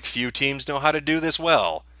seems like few teams know how to do this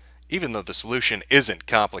well, even though the solution isn't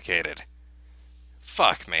complicated.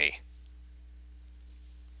 Fuck me.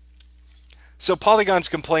 So Polygon's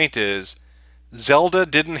complaint is, Zelda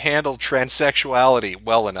didn't handle transsexuality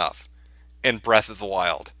well enough in Breath of the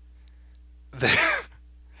Wild.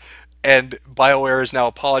 And BioWare is now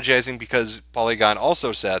apologizing because Polygon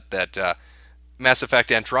also said that Mass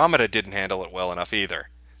Effect Andromeda didn't handle it well enough either.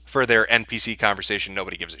 For their NPC conversation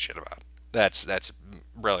nobody gives a shit about. That's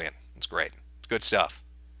brilliant. It's great. It's good stuff.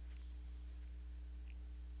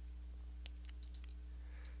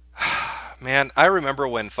 Man, I remember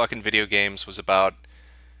when fucking video games was about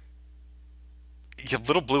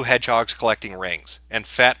little blue hedgehogs collecting rings and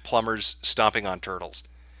fat plumbers stomping on turtles.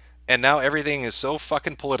 And now everything is so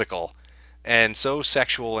fucking political and so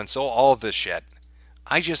sexual and so all of this shit.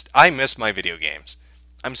 I miss my video games.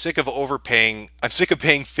 I'm sick of overpaying. I'm sick of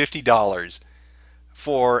paying $50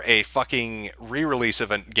 for a fucking re-release of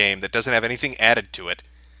a game that doesn't have anything added to it,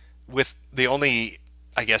 with the only,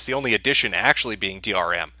 I guess, the only addition actually being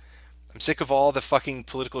DRM. I'm sick of all the fucking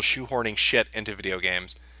political shoehorning shit into video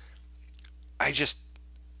games. I guess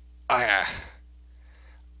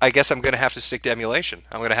I'm going to have to stick to emulation.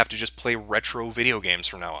 I'm going to have to just play retro video games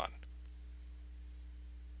from now on.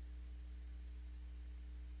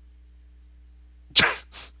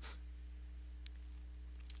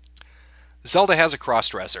 Zelda has a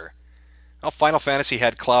crossdresser. Well, Final Fantasy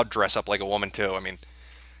had Cloud dress up like a woman too. I mean,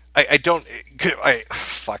 I don't...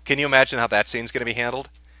 fuck, can you imagine how that scene's going to be handled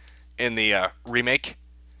in the remake?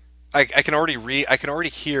 I can already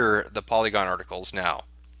hear the Polygon articles now.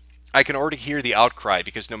 I can already hear the outcry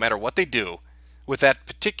because no matter what they do with that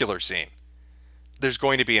particular scene, there's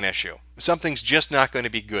going to be an issue. Something's just not going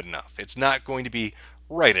to be good enough. It's not going to be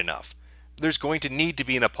right enough. There's going to need to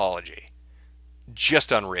be an apology.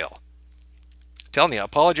 Just unreal. I'm telling you,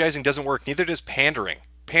 apologizing doesn't work. Neither does pandering.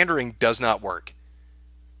 Pandering does not work.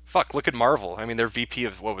 Fuck, look at Marvel. I mean, their VP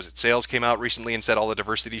of, what was it, sales came out recently and said all the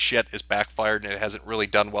diversity shit is backfired and it hasn't really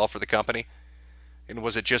done well for the company. And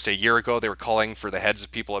was it just a year ago they were calling for the heads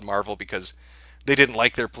of people at Marvel because they didn't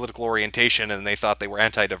like their political orientation and they thought they were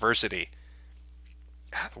anti-diversity.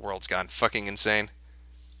 The world's gone fucking insane.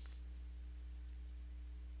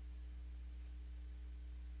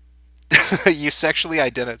 You sexually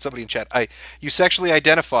identify... Somebody in chat. You sexually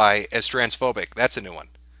identify as transphobic. That's a new one.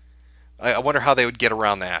 I wonder how they would get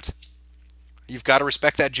around that. You've got to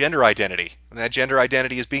respect that gender identity. And that gender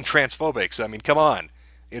identity is being transphobic. So, I mean, come on.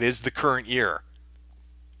 It is the current year.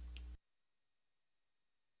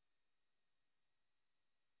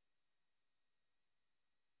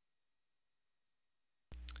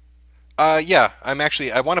 Yeah,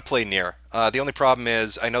 I want to play Nier. The only problem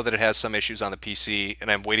is I know that it has some issues on the PC,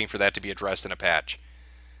 and I'm waiting for that to be addressed in a patch.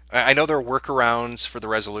 I know there are workarounds for the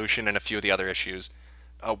resolution and a few of the other issues.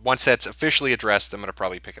 Once that's officially addressed, I'm going to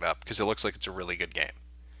probably pick it up, because it looks like it's a really good game.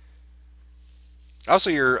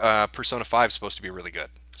 Also, your Persona 5 is supposed to be really good.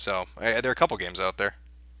 So, there are a couple games out there.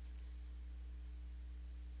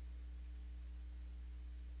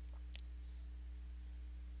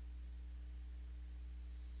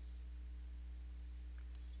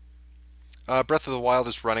 Breath of the Wild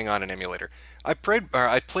is running on an emulator. I played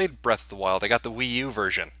Breath of the Wild. I got the Wii U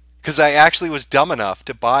version because I actually was dumb enough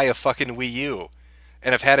to buy a fucking Wii U,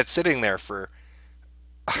 and I've had it sitting there for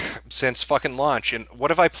since fucking launch. And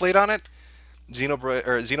what have I played on it?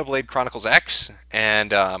 Xenoblade Chronicles X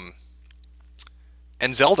and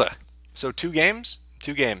Zelda. So two games.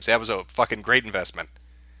 Two games. That was a fucking great investment.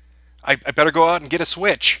 I better go out and get a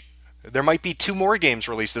Switch. There might be two more games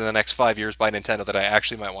released in the next 5 years by Nintendo that I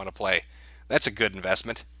actually might want to play. That's a good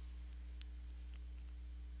investment.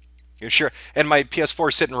 You're sure? And my PS4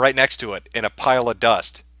 is sitting right next to it in a pile of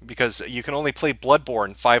dust because you can only play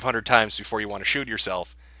Bloodborne 500 times before you want to shoot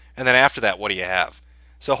yourself. And then after that, what do you have?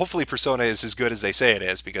 So hopefully Persona is as good as they say it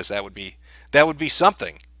is because that would be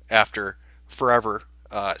something after forever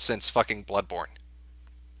since fucking Bloodborne.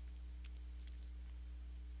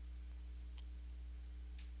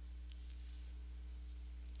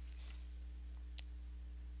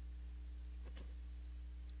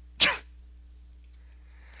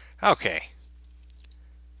 Okay.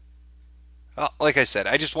 Well, like I said,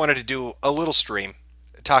 I just wanted to do a little stream,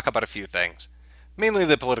 talk about a few things, mainly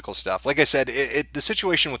the political stuff. Like I said, the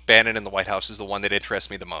situation with Bannon in the White House is the one that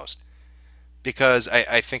interests me the most because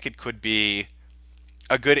I think it could be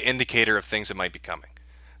a good indicator of things that might be coming.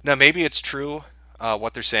 Now, maybe it's true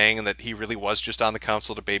what they're saying and that he really was just on the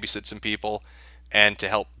council to babysit some people and to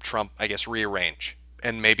help Trump, I guess, rearrange.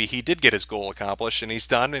 And maybe he did get his goal accomplished and he's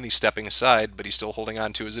done and he's stepping aside, but he's still holding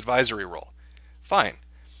on to his advisory role. Fine.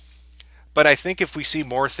 But I think if we see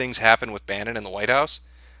more things happen with Bannon in the White House,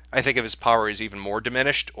 I think if his power is even more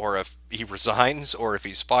diminished, or if he resigns, or if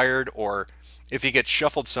he's fired, or if he gets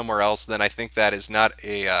shuffled somewhere else, then I think that is not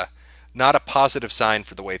a positive sign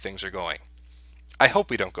for the way things are going. I hope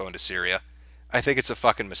we don't go into Syria. I think it's a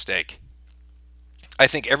fucking mistake. I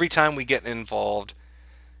think every time we get involved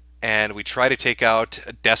and we try to take out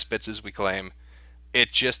despots, as we claim,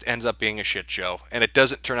 it just ends up being a shit show. And it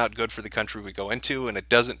doesn't turn out good for the country we go into, and it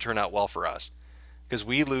doesn't turn out well for us. Because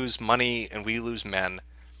we lose money and we lose men,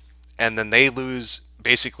 and then they lose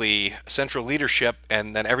basically central leadership,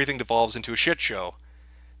 and then everything devolves into a shit show.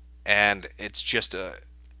 And it's just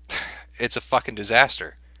it's a fucking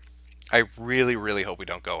disaster. I really, really hope we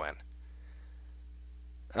don't go in.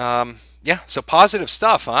 Yeah, so positive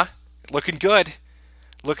stuff, huh? Looking good.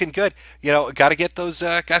 Looking good. You know, got to get those,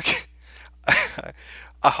 I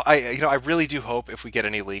really do hope if we get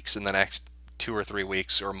any leaks in the next 2 or 3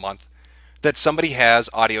 weeks or a month that somebody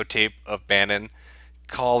has audio tape of Bannon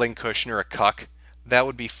calling Kushner a cuck. That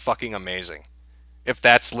would be fucking amazing if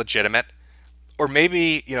that's legitimate. Or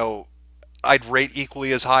maybe, I'd rate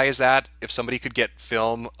equally as high as that if somebody could get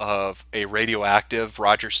film of a radioactive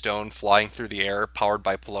Roger Stone flying through the air powered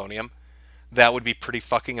by polonium. That would be pretty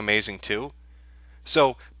fucking amazing too.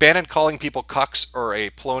 So Bannon calling people cucks or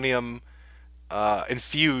a polonium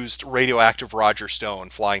infused radioactive Roger Stone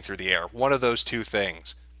flying through the air. One of those two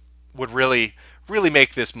things would really, really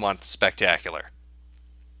make this month spectacular.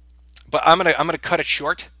 But I'm gonna cut it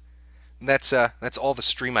short. That's all the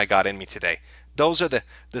stream I got in me today. Those are the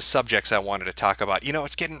subjects I wanted to talk about.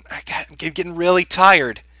 It's getting really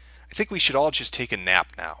tired. I think we should all just take a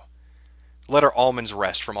nap now. Let our almonds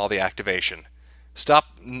rest from all the activation. Stop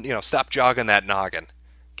jogging that noggin.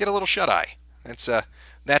 Get a little shut-eye.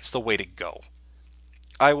 That's the way to go.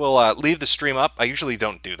 I will leave the stream up. I usually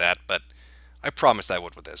don't do that, but I promised I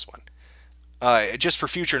would with this one. Just for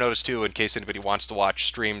future notice too, in case anybody wants to watch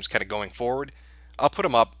streams kind of going forward, I'll put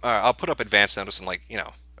them up. I'll put up advance notice in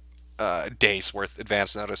days worth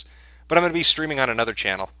advance notice. But I'm going to be streaming on another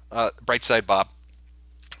channel, Brightside Bob,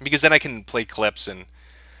 because then I can play clips and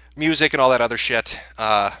music and all that other shit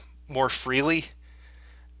more freely.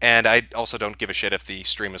 And I also don't give a shit if the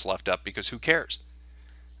stream is left up because who cares?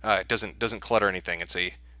 It doesn't clutter anything. It's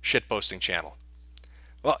a shit posting channel.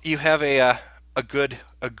 Well, you have a good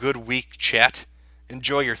week, chat.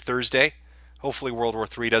 Enjoy your Thursday. Hopefully World War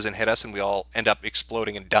III doesn't hit us and we all end up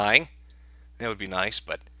exploding and dying. That would be nice,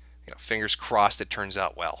 but fingers crossed it turns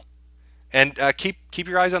out well. And keep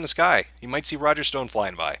your eyes on the sky. You might see Roger Stone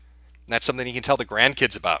flying by. And that's something you can tell the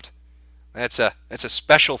grandkids about. That's a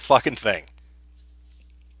special fucking thing.